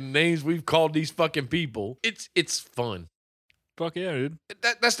of fucking names we've called these fucking people, it's fun. Fuck yeah, dude.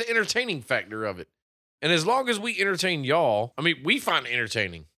 That's the entertaining factor of it. And as long as we entertain y'all, I mean, we find it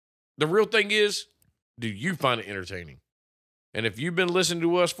entertaining. The real thing is, do you find it entertaining? And if you've been listening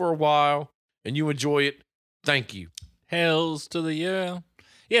to us for a while and you enjoy it, thank you. Hells to the yeah.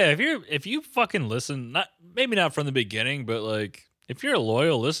 Yeah, if you fucking listen, maybe not from the beginning, but like if you're a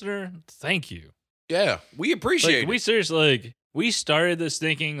loyal listener, thank you. Yeah, we appreciate Like, it. we seriously, like, we started this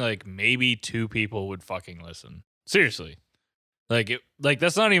thinking like maybe 2 people would fucking listen. Seriously. Like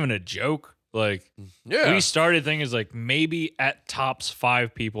that's not even a joke. Like Yeah, we started thinking is like maybe at tops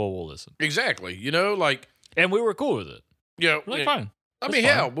 5 people will listen. exactly. You know, like, And we were cool with it. you know, We're like, fine. I That's mean,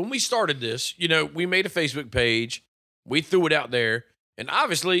 fine. hell, when we started this, you know, we made a Facebook page, we threw it out there, and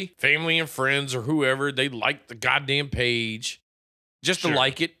obviously, family and friends or whoever, they liked the goddamn page just to Sure.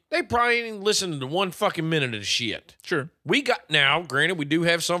 like it. They probably ain't even listened to 1 fucking minute of the shit. Sure. We got, now, granted, we do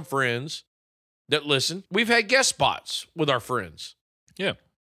have some friends that listen. We've had guest spots with our friends. Yeah.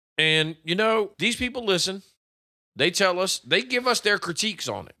 And, you know, these people listen. They tell us, they give us their critiques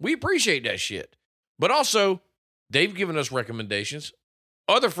on it. We appreciate that shit. But also, they've given us recommendations.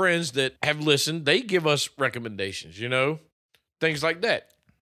 Other friends that have listened, they give us recommendations, you know, things like that.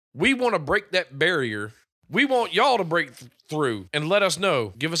 We want to break that barrier. We want y'all to break through and let us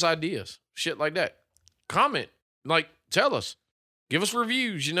know. Give us ideas, shit like that. Comment, like, tell us. Give us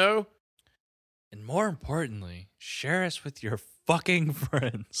reviews, you know. And more importantly, share us with your fucking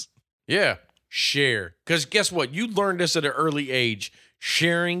friends. Yeah, share. Because guess what? You learned this at an early age.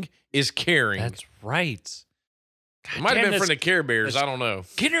 Sharing is caring. That's right. It might have been that's from the Care Bears. that's- I don't know.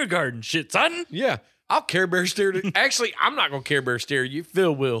 kindergarten shit, son. Yeah, I'll Care Bear stare to. Actually, I'm not gonna Care Bear stare you.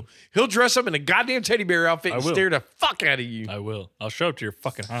 Phil will. He'll dress up in a goddamn teddy bear outfit I and will. stare the fuck out of you. I will. I'll show up to your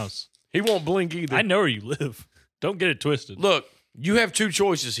fucking house. He won't blink either. I know where you live. Don't get it twisted. Look, you have 2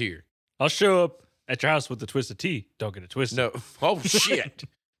 choices here. I'll show up at your house with the twisted tea. Don't get it twisted. No. Oh shit,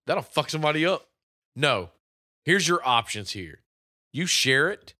 that'll fuck somebody up. No. Here's your options here. you share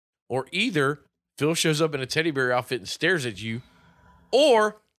it, or either Phil shows up in a teddy bear outfit and stares at you,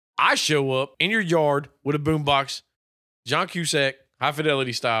 or I show up in your yard with a boombox, John Cusack, High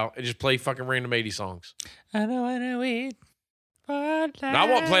Fidelity style, and just play fucking random 80 songs. I don't want to wait. Now, I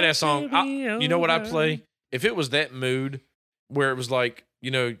won't play that song. You know what I'd play? If it was that mood where it was like,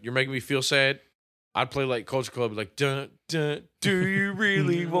 you're making me feel sad, I'd play like Culture Club, like, dun, dun, do you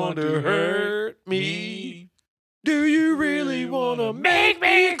really want to hurt me? Do you really want to make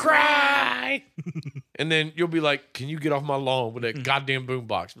me cry? And then you'll be like, can you get off my lawn with that goddamn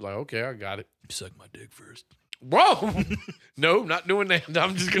boombox? Be like, okay, I got it. Suck my dick first. Whoa. No, not doing that.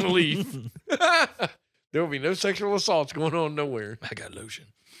 I'm just going to leave. There will be no sexual assaults going on nowhere. I got lotion.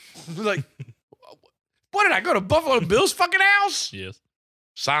 Like, what did I go to Buffalo Bill's fucking house? Yes.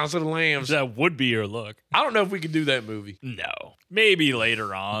 Silence of the Lambs. That would be your look. I don't know if we could do that movie. No. Maybe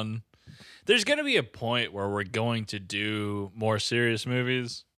later on. There's going to be a point where we're going to do more serious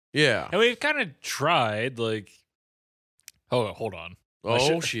movies. Yeah. And we've kind of tried, like... Oh, hold on.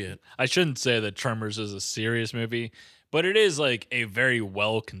 Shit. I shouldn't say that Tremors is a serious movie, but it is, like, a very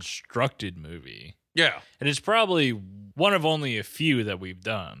well-constructed movie. Yeah. And it's probably one of only a few that we've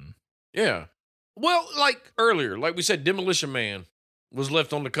done. Yeah. Well, like earlier, like we said, Demolition Man was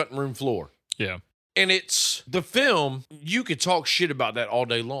left on the cutting room floor. Yeah. And it's the film, you could talk shit about that all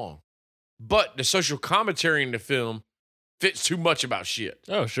day long. But the social commentary in the film fits too much about shit.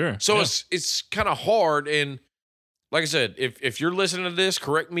 Oh, sure. So Yeah. it's kind of hard. And like I said, if you're listening to this,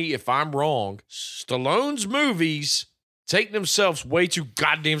 correct me if I'm wrong. Stallone's movies take themselves way too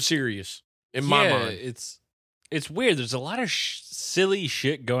goddamn serious in my mind. It's weird. There's a lot of silly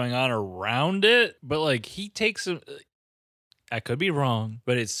shit going on around it, but like he takes some. I could be wrong,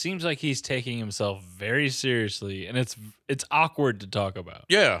 but it seems like he's taking himself very seriously, and it's awkward to talk about.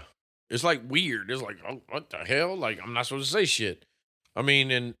 Yeah. It's like weird. It's like, oh, what the hell? Like, I'm not supposed to say shit. I mean,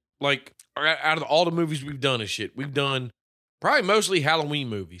 and like, out of all the movies we've done and shit, we've done probably mostly Halloween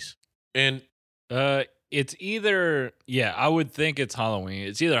movies. And it's either I would think it's Halloween.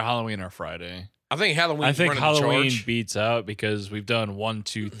 It's either Halloween or Friday. I think Halloween. I think Halloween beats out because we've done 1,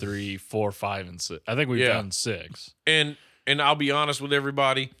 2, 3, 4, 5, and 6. I think we've done 6. And I'll be honest with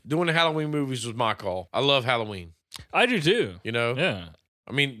everybody, doing the Halloween movies was my call. I love Halloween. I do too. Yeah.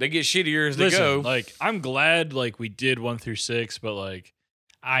 I mean, they get shittier as Listen, they go. Like, I'm glad like we did 1 through 6, but like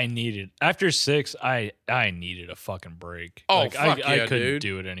after 6, I needed a fucking break. Oh, like, fuck I yeah, couldn't dude.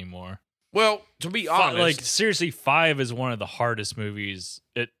 do it anymore. Well, to be honest, like seriously, 5 is one of the hardest movies.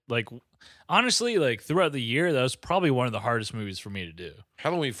 It like honestly, like throughout the year, that was probably one of the hardest movies for me to do.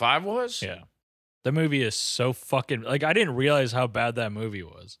 Halloween 5 was? Yeah. That movie is so fucking like I didn't realize how bad that movie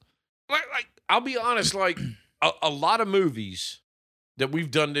was. Like I'll be honest, like a lot of movies that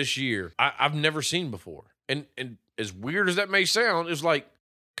we've done this year, I've never seen before. And as weird as that may sound, it's like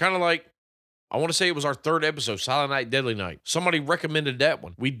kind of like I want to say it was our 3rd episode, Silent Night, Deadly Night. Somebody recommended that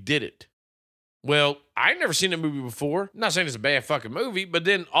one. We did it. Well, I'd never seen that movie before. I'm not saying it's a bad fucking movie, but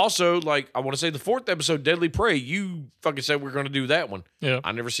then also, like, I want to say the 4th episode, Deadly Prey, you fucking said we're going to do that one. Yeah.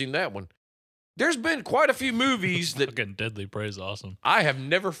 I never seen that one. There's been quite a few movies that fucking Deadly Prey is awesome. I have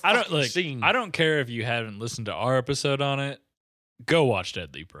never fucking seen. I don't care if you haven't listened to our episode on it. Go watch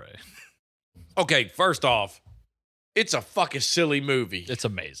Deadly Prey. Okay, first off, it's a fucking silly movie. It's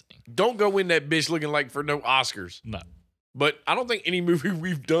amazing. Don't go in that bitch looking like for no Oscars. No. But I don't think any movie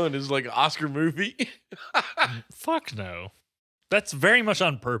we've done is like an Oscar movie. Fuck no. That's very much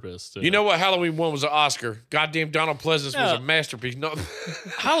on purpose. You know what? Halloween 1 was an Oscar. Goddamn, Donald Pleasance was Yeah. a masterpiece. No.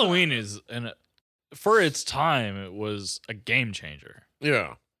 Halloween is, for its time, it was a game changer.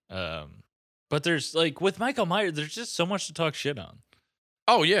 Yeah. But there's like with Michael Myers, there's just so much to talk shit on.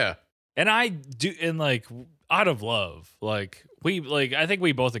 Oh yeah. And I do, and like out of love, like I think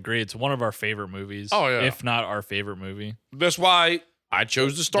we both agree it's one of our favorite movies. Oh, yeah. If not our favorite movie. That's why I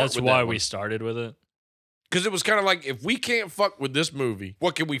chose to start That's with why that we one. started with it. Because it was kind of like, if we can't fuck with this movie,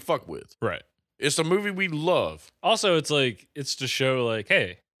 what can we fuck with? Right. It's a movie we love. Also, it's like, it's to show like,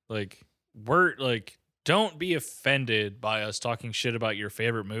 hey, like we're like, don't be offended by us talking shit about your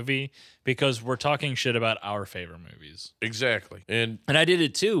favorite movie because we're talking shit about our favorite movies. Exactly. And I did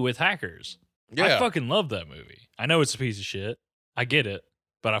it too with Hackers. yeah, I fucking love that movie. I know it's a piece of shit. I get it,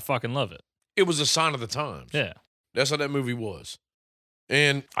 but I fucking love it. it was a sign of the times. Yeah. That's how that movie was.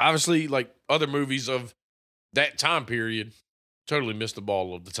 And obviously, like other movies of that time period, totally missed the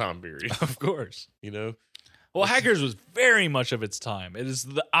ball of the time period, Of course. you know? Well, Hackers was very much of its time. It is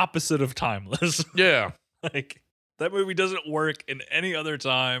the opposite of timeless. Yeah. Like, that movie doesn't work in any other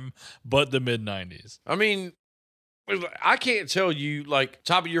time but the mid-90s. I mean, I can't tell you, like,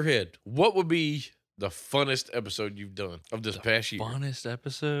 top of your head, what would be the funnest episode you've done of this past year? Funnest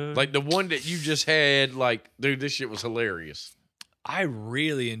episode? Like the one that you just had, like, dude, this shit was hilarious. I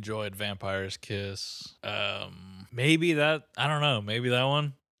really enjoyed Vampire's Kiss. Maybe that, I don't know, maybe that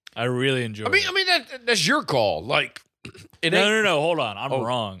one. I really enjoyed it. I mean that's your call. Like, No, hold on. I'm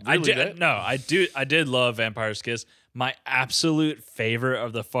wrong. really I did love Vampire's Kiss. My absolute favorite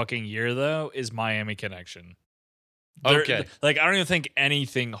of the fucking year, though, is Miami Connection. Okay. Like, I don't even think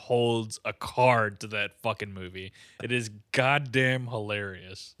anything holds a card to that fucking movie. It is goddamn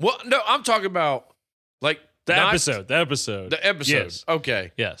hilarious. Well, no, I'm talking about, like, The not- episode. The episode. Yes.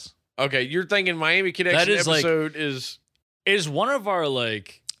 Okay. Yes. Okay. You're thinking Miami Connection That is, like- episode is. Is one of our,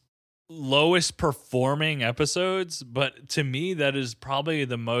 like, lowest performing episodes, but to me, that is probably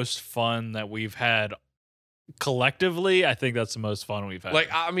the most fun that we've had collectively. I think that's the most fun we've had. Like,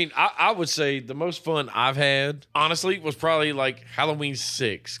 I mean, I would say the most fun I've had, honestly, was probably like Halloween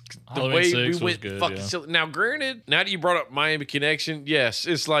 6. The Halloween way 6 we was went good, fucking yeah. silly. Now, granted, now that you brought up Miami Connection, yes,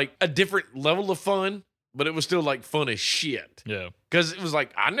 it's like a different level of fun, but it was still like fun as shit. yeah. Because it was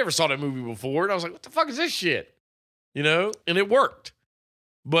like, I never saw that movie before. And I was like, what the fuck is this shit? You know? And it worked.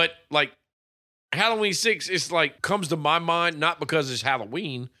 But like Halloween 6, it's like comes to my mind, not because it's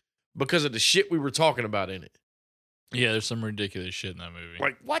Halloween, because of the shit we were talking about in it. Yeah, there's some ridiculous shit in that movie.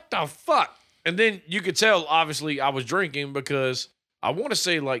 Like, what the fuck? And then you could tell, obviously, I was drinking because I want to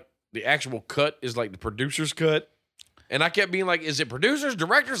say, like, the actual cut is like the producer's cut. And I kept being like, is it producers,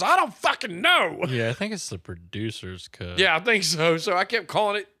 directors? I don't fucking know. Yeah, I think it's the producer's cut. Yeah, I think so. So I kept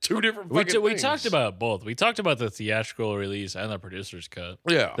calling it two different fucking we things. talked about both. We talked about the theatrical release and the producer's cut.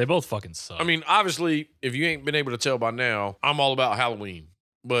 Yeah. They both fucking suck. I mean, obviously, if you ain't been able to tell by now, I'm all about Halloween.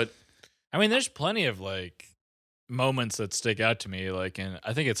 But there's plenty of like moments that stick out to me. Like,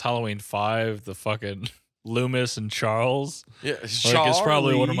 I think it's Halloween 5, the fucking Loomis and Charles. yeah, Like, it's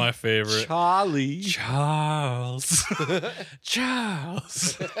probably one of my favorite. Charlie. Charles.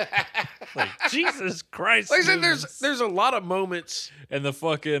 Charles. Like, Jesus Christ. Like I said, Loomis. there's a lot of moments. And the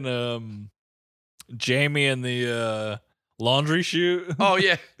fucking Jamie and the laundry chute. Oh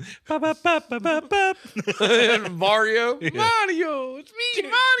yeah, Ba-ba-ba-ba-ba-ba. Mario. Yeah. Mario, it's me,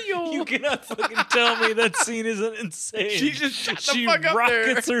 Mario. You cannot fucking tell me that scene isn't insane. She just shut the She fuck up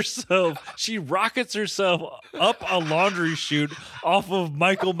rockets herself. She rockets herself up a laundry chute off of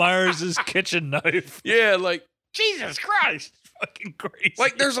Michael Myers' kitchen knife. Yeah, like Jesus Christ. Fucking crazy.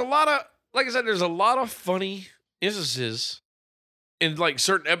 Like there's a lot of, like I said, there's a lot of funny instances in like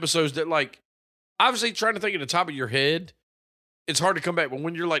certain episodes that, like, obviously trying to think at the top of your head, it's hard to come back. But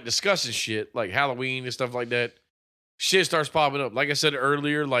when you're like discussing shit like Halloween and stuff like that, shit starts popping up. Like I said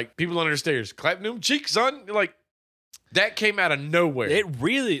earlier, like people under the stairs, clap them cheeks, son. Like that came out of nowhere. It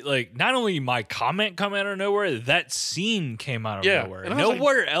really, like, not only my comment come out of nowhere, that scene came out of Yeah, nowhere. and I was like-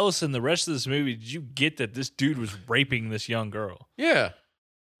 Nowhere else in the rest of this movie did you get that this dude was raping this young girl. Yeah.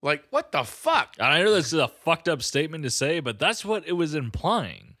 Like, what the fuck? And I know this is a fucked up statement to say, but that's what it was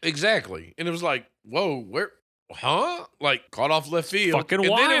implying. Exactly. And it was like, whoa, where, huh? Like, caught off left field. Fucking and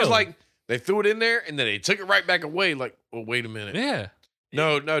then it was wild. like, they threw it in there and then they took it right back away. Like, well, wait a minute. Yeah.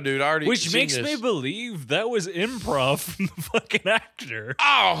 No, dude, I already Which seen makes this. me believe that was improv from the fucking actor.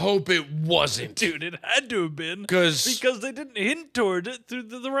 I hope it wasn't. Dude, it had to have been. Because, Because they didn't hint toward it through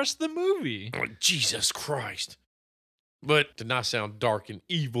the rest of the movie. oh, Jesus Christ. But to not sound dark and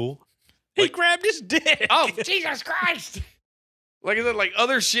evil. He grabbed his dick. Oh, Jesus Christ. Like I said, like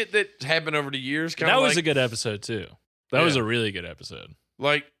other shit that happened over the years. Kind That of was like, a good episode, too. That Yeah. was a really good episode.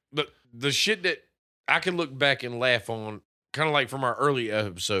 like the shit that I can look back and laugh on, kind of like from our early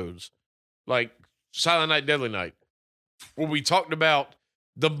episodes, like Silent Night, Deadly Night, where we talked about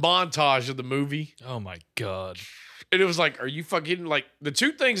the montage of the movie. Oh, my God. And it was like, are you fucking, like, the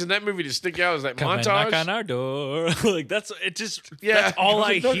two things in that movie that stick out is that Come and knock montage. on our door. Like, that's Yeah, that's all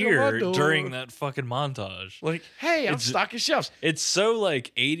come I and knock on my hear door. during that fucking montage. Like, hey, I'm It's- stocking shelves. It's so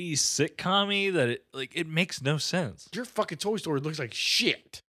like 80s sitcom-y that it makes no sense. Your fucking Toy Story looks like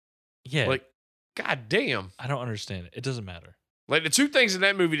shit. Yeah. Like, god damn. I don't understand it. It doesn't matter. Like, the two things in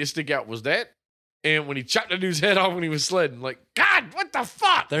that movie that stick out was that, and when he chopped the dude's head off when he was sledding. Like, God, what the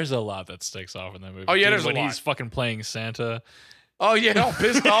fuck? There's a lot that sticks off in that movie. Oh, yeah, Dude, there's a when lot. he's fucking playing Santa. Oh, yeah, all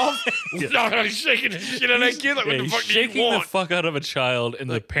pissed off. Yeah. No, he's shaking the shit out of that kid. Like, what Yeah, the he's fuck do you shaking the want? fuck out of a child, and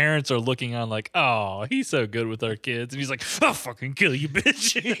the parents are looking on like, oh, he's so good with our kids. And he's like, I'll fucking kill you,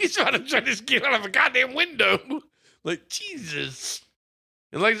 bitch. He's trying to turn this kid out of a goddamn window. Like, Jesus.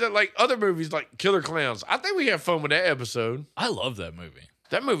 And like I said, like other movies like Killer Clowns, I think we have fun with that episode. I love that movie.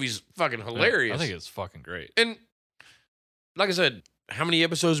 That movie's fucking hilarious. I think it's fucking great. And like I said, how many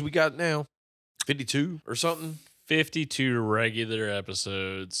episodes we got now? 52 or something? 52 regular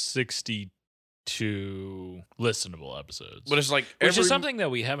episodes, to listenable episodes. But it's like which is something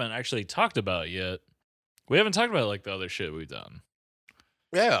that we haven't actually talked about yet. We haven't talked about like the other shit we've done.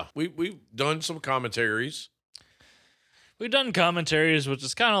 Yeah, we've done some commentaries. We've done commentaries, which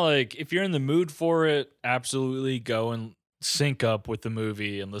is kind of like, if you're in the mood for it, absolutely go and sync up with the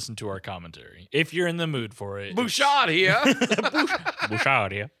movie and listen to our commentary. If you're in the mood for it. Bouchard here.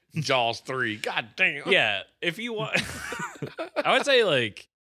 Bouchard here. Jaws 3. God damn. Yeah, if you want, I would say like,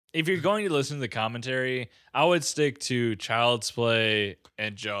 if you're going to listen to the commentary, I would stick to Child's Play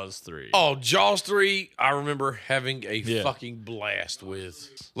and Jaws 3. Oh, Jaws 3, I remember having a fucking blast with.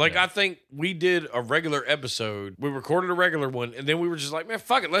 Like, I think we did a regular episode. We recorded a regular one, and then we were just like, man,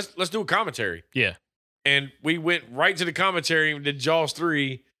 fuck it. Let's do a commentary. Yeah. And we went right to the commentary and did Jaws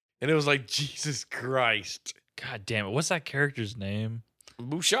 3, and it was like, Jesus Christ. God damn it. What's that character's name?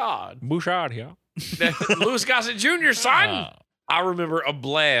 Bouchard. Bouchard, yeah. Louis Gossett Jr., son. I remember a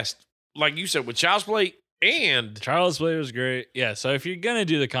blast, like you said, with Child's Play and Child's Play was great. Yeah, so if you're gonna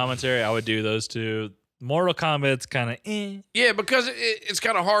do the commentary, I would do those two. Mortal Kombat's kind of Yeah, because it's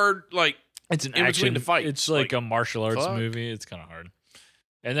kind of hard. Like it's an in action between the fights. It's like a martial arts fuck. movie. It's kind of hard.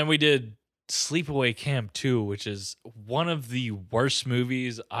 And then we did Sleepaway Camp 2, which is one of the worst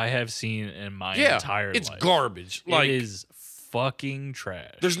movies I have seen in my entire life. It's garbage. Like it is fucking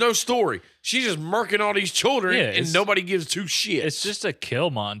trash. There's no story. She's just murking all these children, and nobody gives two shits. It's just a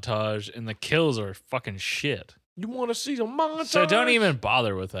kill montage, and the kills are fucking shit. You want to see some montage? So don't even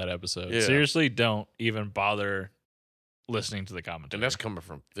bother with that episode. Yeah. Seriously, don't even bother listening to the commentary. And that's coming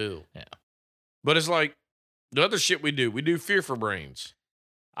from Phil. Yeah. But it's like the other shit we do Fear for Brains.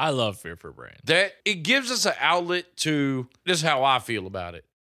 I love Fear for Brains. That it gives us an outlet to, this is how I feel about it.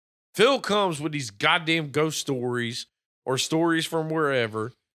 Phil comes with these goddamn ghost stories or stories from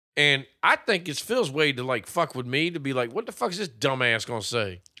wherever. And I think it's Phil's way to like fuck with me, to be like, what the fuck is this dumbass gonna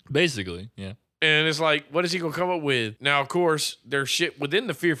say? Basically, yeah. And it's like, what is he gonna come up with? Now, of course, there's shit within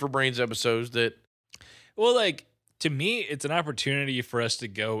the Fear for Brains episodes that, well, like, to me, it's an opportunity for us to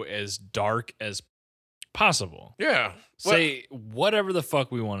go as dark as possible. yeah. Say whatever the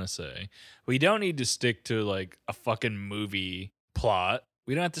fuck we want to say. We don't need to stick to like a fucking movie plot.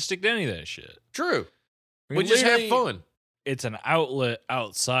 We don't have to stick to any of that shit. True. I We mean, just have literally, fun. It's an outlet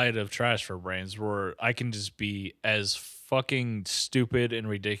outside of Trash for Brains where I can just be as fucking stupid and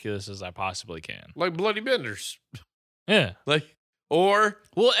ridiculous as I possibly can. Like Bloody Benders. Yeah. Like, or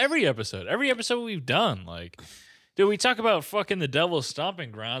Well, every episode we've done, like, dude, we talk about fucking the devil's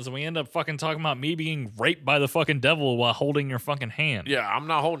stomping grounds and we end up fucking talking about me being raped by the fucking devil while holding your fucking hand. yeah, I'm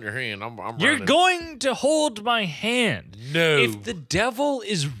not holding your hand. I'm You're running. going to hold my hand. No. If the devil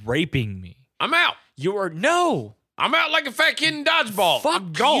is raping me, I'm out. you are no. I'm out like a fat kid in dodgeball. Fuck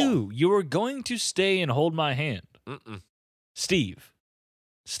I'm gone. you. You are going to stay and hold my hand. Mm-mm. Steve,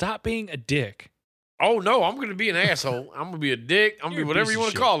 stop being a dick. Oh, no, I'm going to be an asshole. I'm going to be a dick. I'm going You're to a be whatever piece you of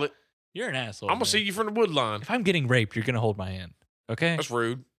want to shit. call it. You're an asshole. I'm going to man. see you from the wood line. If I'm getting raped, you're going to hold my hand. Okay? That's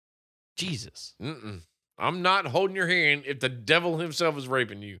rude. Jesus. Mm-mm. I'm not holding your hand if the devil himself is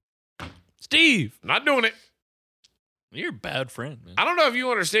raping you. Steve, Not doing it. you're a bad friend, man. I don't know if you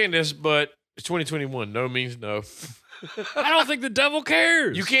understand this, but it's 2021. No means no. I don't think the devil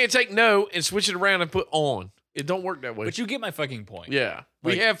cares. You can't take no and switch it around and put on. It don't work that way. But you get my fucking point. Yeah.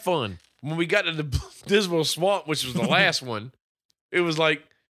 We Like- have fun. When we got to the Dismal Swamp, which was the last one, it was like,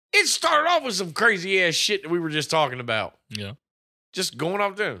 it started off with some crazy ass shit that we were just talking about. Yeah. Just going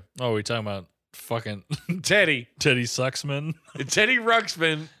off there. Oh, we talking about fucking Teddy. Teddy Sucksman? Teddy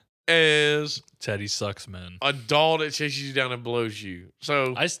Ruxpin is Teddy Sucksman. a doll that chases you down and blows you.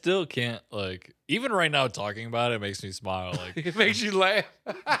 So I still can't, like, even right now talking about it makes me smile. Like, it makes you laugh.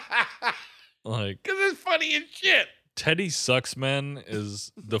 like Because it's funny as shit. Teddy Sucksman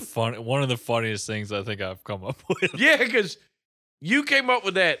is one of the funniest things I think I've come up with. Yeah, because you came up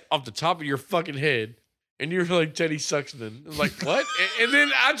with that off the top of your fucking head. And you were like, Teddy Sucksman. I was like, what? And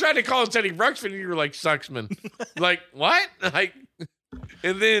then I tried to call him Teddy Ruxpin, and you were like, Sucksman. Like, what? Like,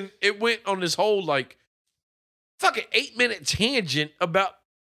 and then it went on this whole, like, fucking 8-minute tangent about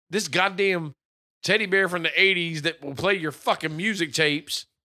this goddamn teddy bear from the 80s that will play your fucking music tapes,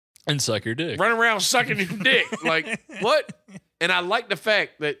 And suck your dick. run around sucking your dick. Like, what? And I like the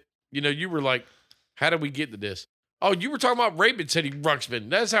fact that, you know, you were like, how did we get to this? Oh, you were talking about raping Teddy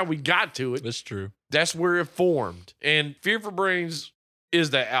Ruxpin. That's how we got to it. That's true. That's where it formed. And Fear for Brains is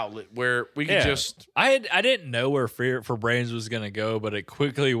that outlet where we can Yeah. just, I didn't know where Fear for Brains was gonna go, but it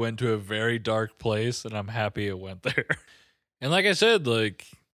quickly went to a very dark place, and I'm happy it went there. And like I said, like,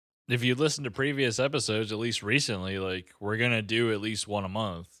 if you listen to previous episodes, at least recently, like, we're gonna do at least one a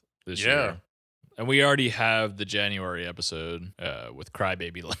month this Yeah. year. And we already have the January episode with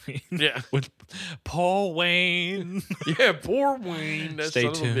Crybaby Lane. Yeah. With Paul Wayne. Yeah, poor Wayne. That Stay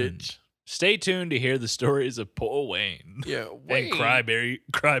son of a tuned. bitch. Stay tuned to hear the stories of Paul Wayne. Yeah, And Wayne.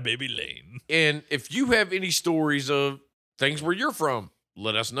 Crybaby Lane. And if you have any stories of things where you're from,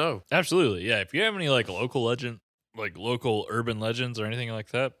 let us know. Absolutely. Yeah. If you have any like local urban legends or anything like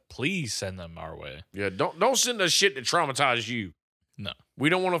that, please send them our way. Yeah, don't send us shit that traumatizes you. No. We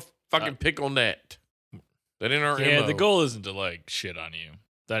don't want to fucking pick on that. That ain't our Yeah, MO. the goal isn't to like shit on you.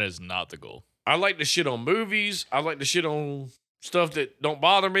 That is not the goal. I like to shit on movies. I like to shit on stuff that don't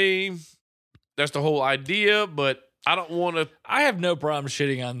bother me. That's the whole idea, but I don't want to. I have no problem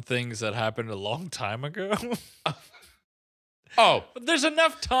shitting on things that happened a long time ago. Oh, But there's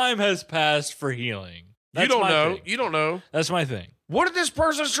enough time has passed for healing. you don't my know. thing. You don't know. That's my thing. What if this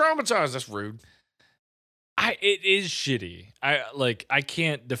person's traumatized? That's rude. It is shitty. I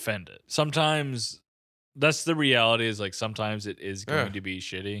can't defend it. Sometimes that's the reality is like sometimes it is going Yeah. to be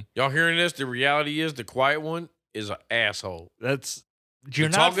shitty. Y'all hearing this? The reality is the quiet one is an asshole. That's The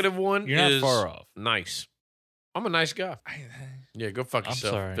talkative one you're not is far off. nice. I'm a nice guy. Yeah, go fuck I'm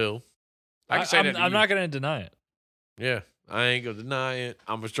yourself, sorry. Phil. I can say I'm, that to I'm you. not going to deny it. Yeah, I ain't gonna deny it.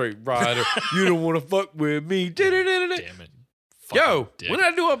 I'm a straight rider. You don't want to fuck with me. Damn it. Yo, Fucking dick. when did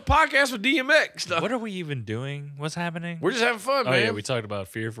I do a podcast with DMX? What are we even doing? What's happening? We're just having fun, Oh man. yeah, we talked about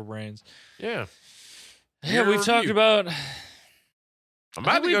Fear for Brains. Yeah. Yeah, Year we've talked review. about I'm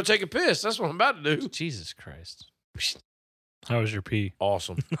about to go take a piss. That's what I'm about to do. Jesus Christ. How was your pee?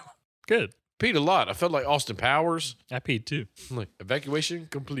 Awesome. Good. Peed a lot. I felt like Austin Powers. I peed too. I'm like, evacuation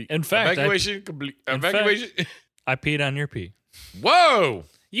complete. In fact, evacuation complete. in Evacuation. I peed on your pee. Whoa.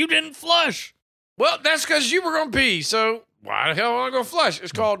 You didn't flush. Well, that's because you were going to pee. So why the hell am I going to flush?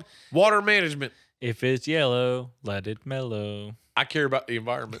 It's called water management. If it's yellow, let it mellow. I care about the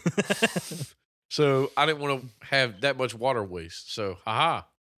environment. So I didn't want to have that much water waste. So, haha.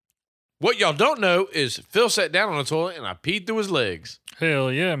 What y'all don't know is Phil sat down on the toilet and I peed through his legs.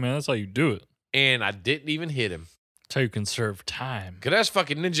 Hell yeah, man. That's how you do it. And I didn't even hit him. That's how you conserve time. Because that's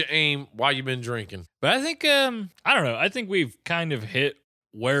fucking ninja aim while you been drinking. But I think, I don't know. I think we've kind of hit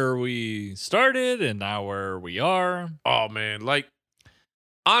where we started and now where we are. Oh, man. Like,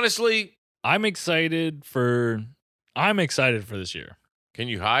 honestly, I'm excited for this year. can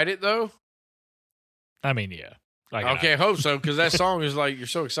you hide it, though? I mean, yeah. I can Okay, I hope so. Because that song is like, you're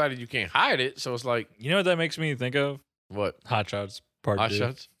so excited you can't hide it. So it's like, You know what that makes me think of? what? Hot Shots Part Hot 2.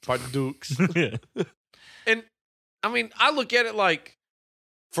 shots? Part Dukes. Yeah. And I mean, I look at it like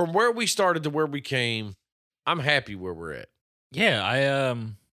from where we started to where we came, I'm happy where we're at. Yeah,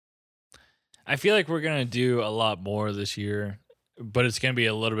 I feel like we're gonna do a lot more this year, but it's gonna be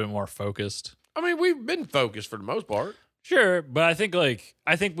a little bit more focused. I mean, we've been focused for the most part. Sure, but I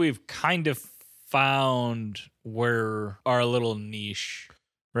think we've kind of found where our little niche,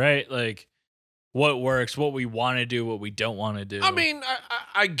 right? Like what works, what we want to do, what we don't want to do. I mean,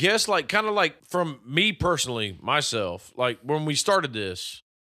 I guess like kind of like from me personally, myself, like when we started this,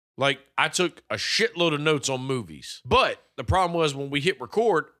 like I took a shitload of notes on movies. But the problem was when we hit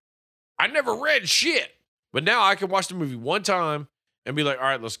record, I never read shit. But now I can watch the movie one time and be like, all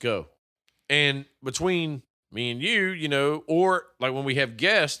right, let's go. And between me and you know, or like when we have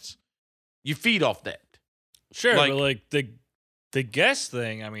guests, you feed off that. sure, like- but like the guest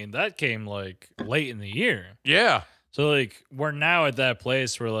thing, I mean, that came like late in the year. Yeah. So like we're now at that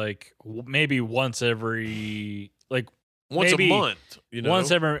place where like maybe once every like Once Maybe a month, you know.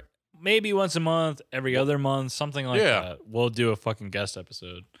 maybe once a month, every other month, something like Yeah. that. We'll do a fucking guest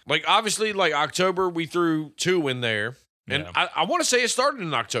episode. Like obviously, like October, we threw 2 in there. And Yeah. I want to say it started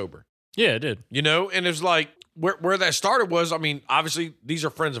in October. Yeah, it did. You know, and it's like where that started was, I mean, obviously these are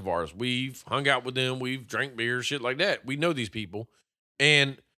friends of ours. We've hung out with them, we've drank beer, shit like that. We know these people.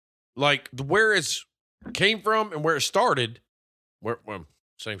 And like where it's came from and where it started, well,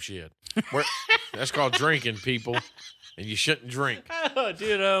 same shit. Where that's called drinking, people. And you shouldn't drink. Oh,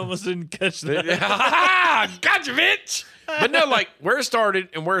 dude, I almost didn't catch that. Gotcha, bitch. But no, like where it started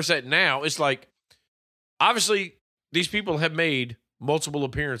and where it's at now, it's like obviously these people have made multiple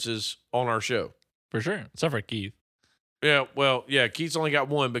appearances on our show. For sure. Except for Keith. Yeah, well, yeah, Keith's only got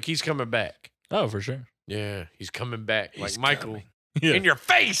one, but Keith's coming back. Oh, for sure. Yeah, he's coming back. He's like Michael coming. Yeah. in your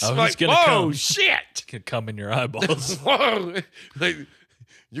face. Oh, he's like, gonna whoa, come. shit. Could come in your eyeballs. Whoa. Like,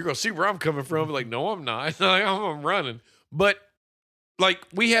 you're going to see where I'm coming from. Like, no, I'm not. Like, I'm running. But, like,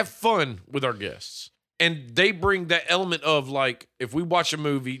 we have fun with our guests. And they bring that element of, like, if we watch a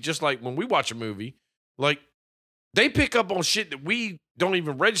movie, just like when we watch a movie, like, they pick up on shit that we don't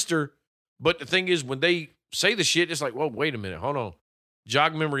even register. But the thing is, when they say the shit, it's like, whoa, wait a minute. Hold on.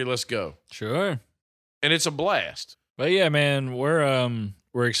 Jog memory, let's go. Sure. And it's a blast. But yeah, man,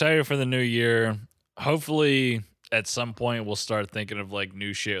 we're excited for the new year. Hopefully at some point we'll start thinking of like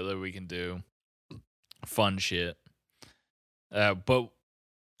new shit that we can do. Fun shit. But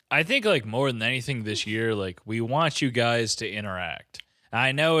I think like more than anything this year, like we want you guys to interact.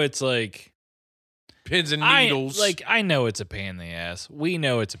 I know it's like Pins and needles. I know it's a pain in the ass. We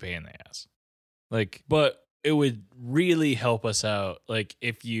know it's a pain in the ass. Like, but it would really help us out, like,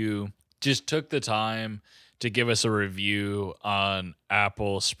 if you just took the time to give us a review on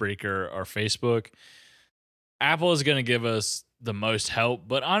Apple, Spreaker, or Facebook. Apple is going to give us the most help,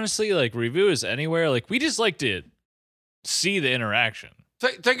 but honestly, like, reviews anywhere, like, we just like to see the interaction.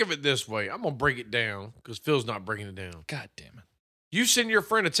 Think of it this way. I'm going to break it down because Phil's not breaking it down. God damn it. You send your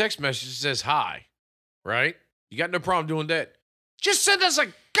friend a text message that says hi, right? You got no problem doing that. Just send us a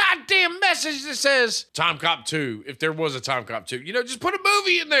goddamn message that says Time Cop 2, if there was a Time Cop 2. You know, just put a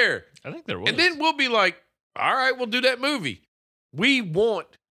movie in there. I think there was. And then we'll be like, all right, we'll do that movie. We want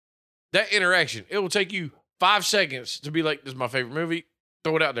that interaction. It will take you 5 seconds to be like, this is my favorite movie.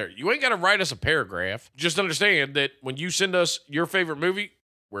 Throw it out there. You ain't got to write us a paragraph. Just understand that when you send us your favorite movie,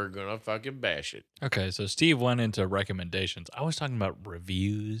 we're going to fucking bash it. Okay, so Steve went into recommendations. I was talking about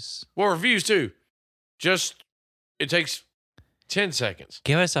reviews. Well, reviews too. Just, it takes 10 seconds.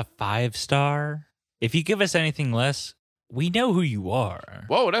 Give us a 5-star. If you give us anything less, we know who you are.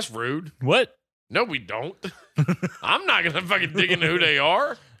 Whoa, that's rude. What? No, we don't. I'm not going to fucking dig into who they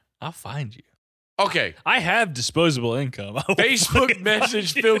are. I'll find you. Okay. I have disposable income. Facebook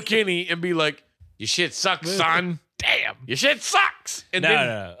message Phil Kinney and be like, your shit sucks, son. Damn. Your shit sucks. And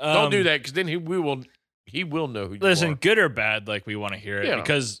No. don't do that because then he will know who you Listen, are. good or bad, like we want to hear it Yeah.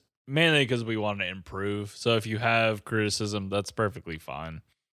 because mainly because we want to improve. So if you have criticism, that's perfectly fine.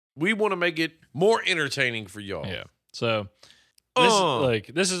 We want to make it more entertaining for y'all. Yeah. So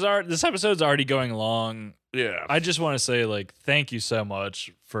this episode's already going long. Yeah. I just want to say like thank you so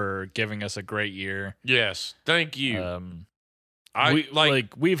much for giving us a great year. Yes. Thank you.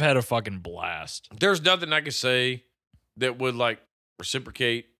 We've had a fucking blast. There's nothing I can say that would like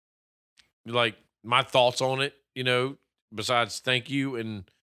reciprocate like my thoughts on it, you know, besides thank you. And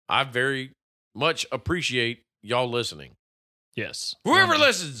I very much appreciate y'all listening. Yes. Whoever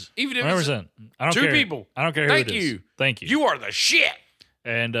listens, even if it's 100%. I don't two care. people. I don't care who Thank it is. you. Thank you. You are the shit.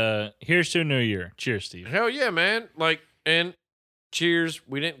 And here's to a new year. Cheers, Steve. Hell yeah, man. Like, and cheers.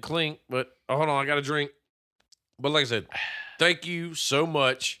 We didn't clink, but hold on, I got a drink. But like I said, thank you so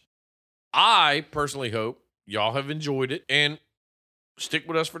much. I personally hope y'all have enjoyed it and stick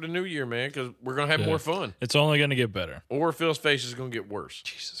with us for the new year, man, because we're going to have more fun. It's only going to get better. Or Phil's face is going to get worse.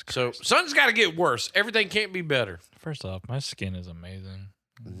 Jesus So Christ. something's got to get worse. Everything can't be better. First off, my skin is amazing.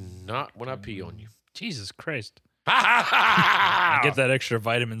 Not when I pee on you. Jesus Christ. I Get that extra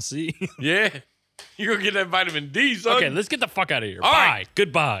vitamin C. Yeah. You're going to get that vitamin D, son. Okay, let's get the fuck out of here. All Bye. right.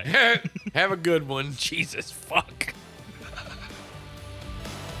 Goodbye. Have a good one. Jesus fuck.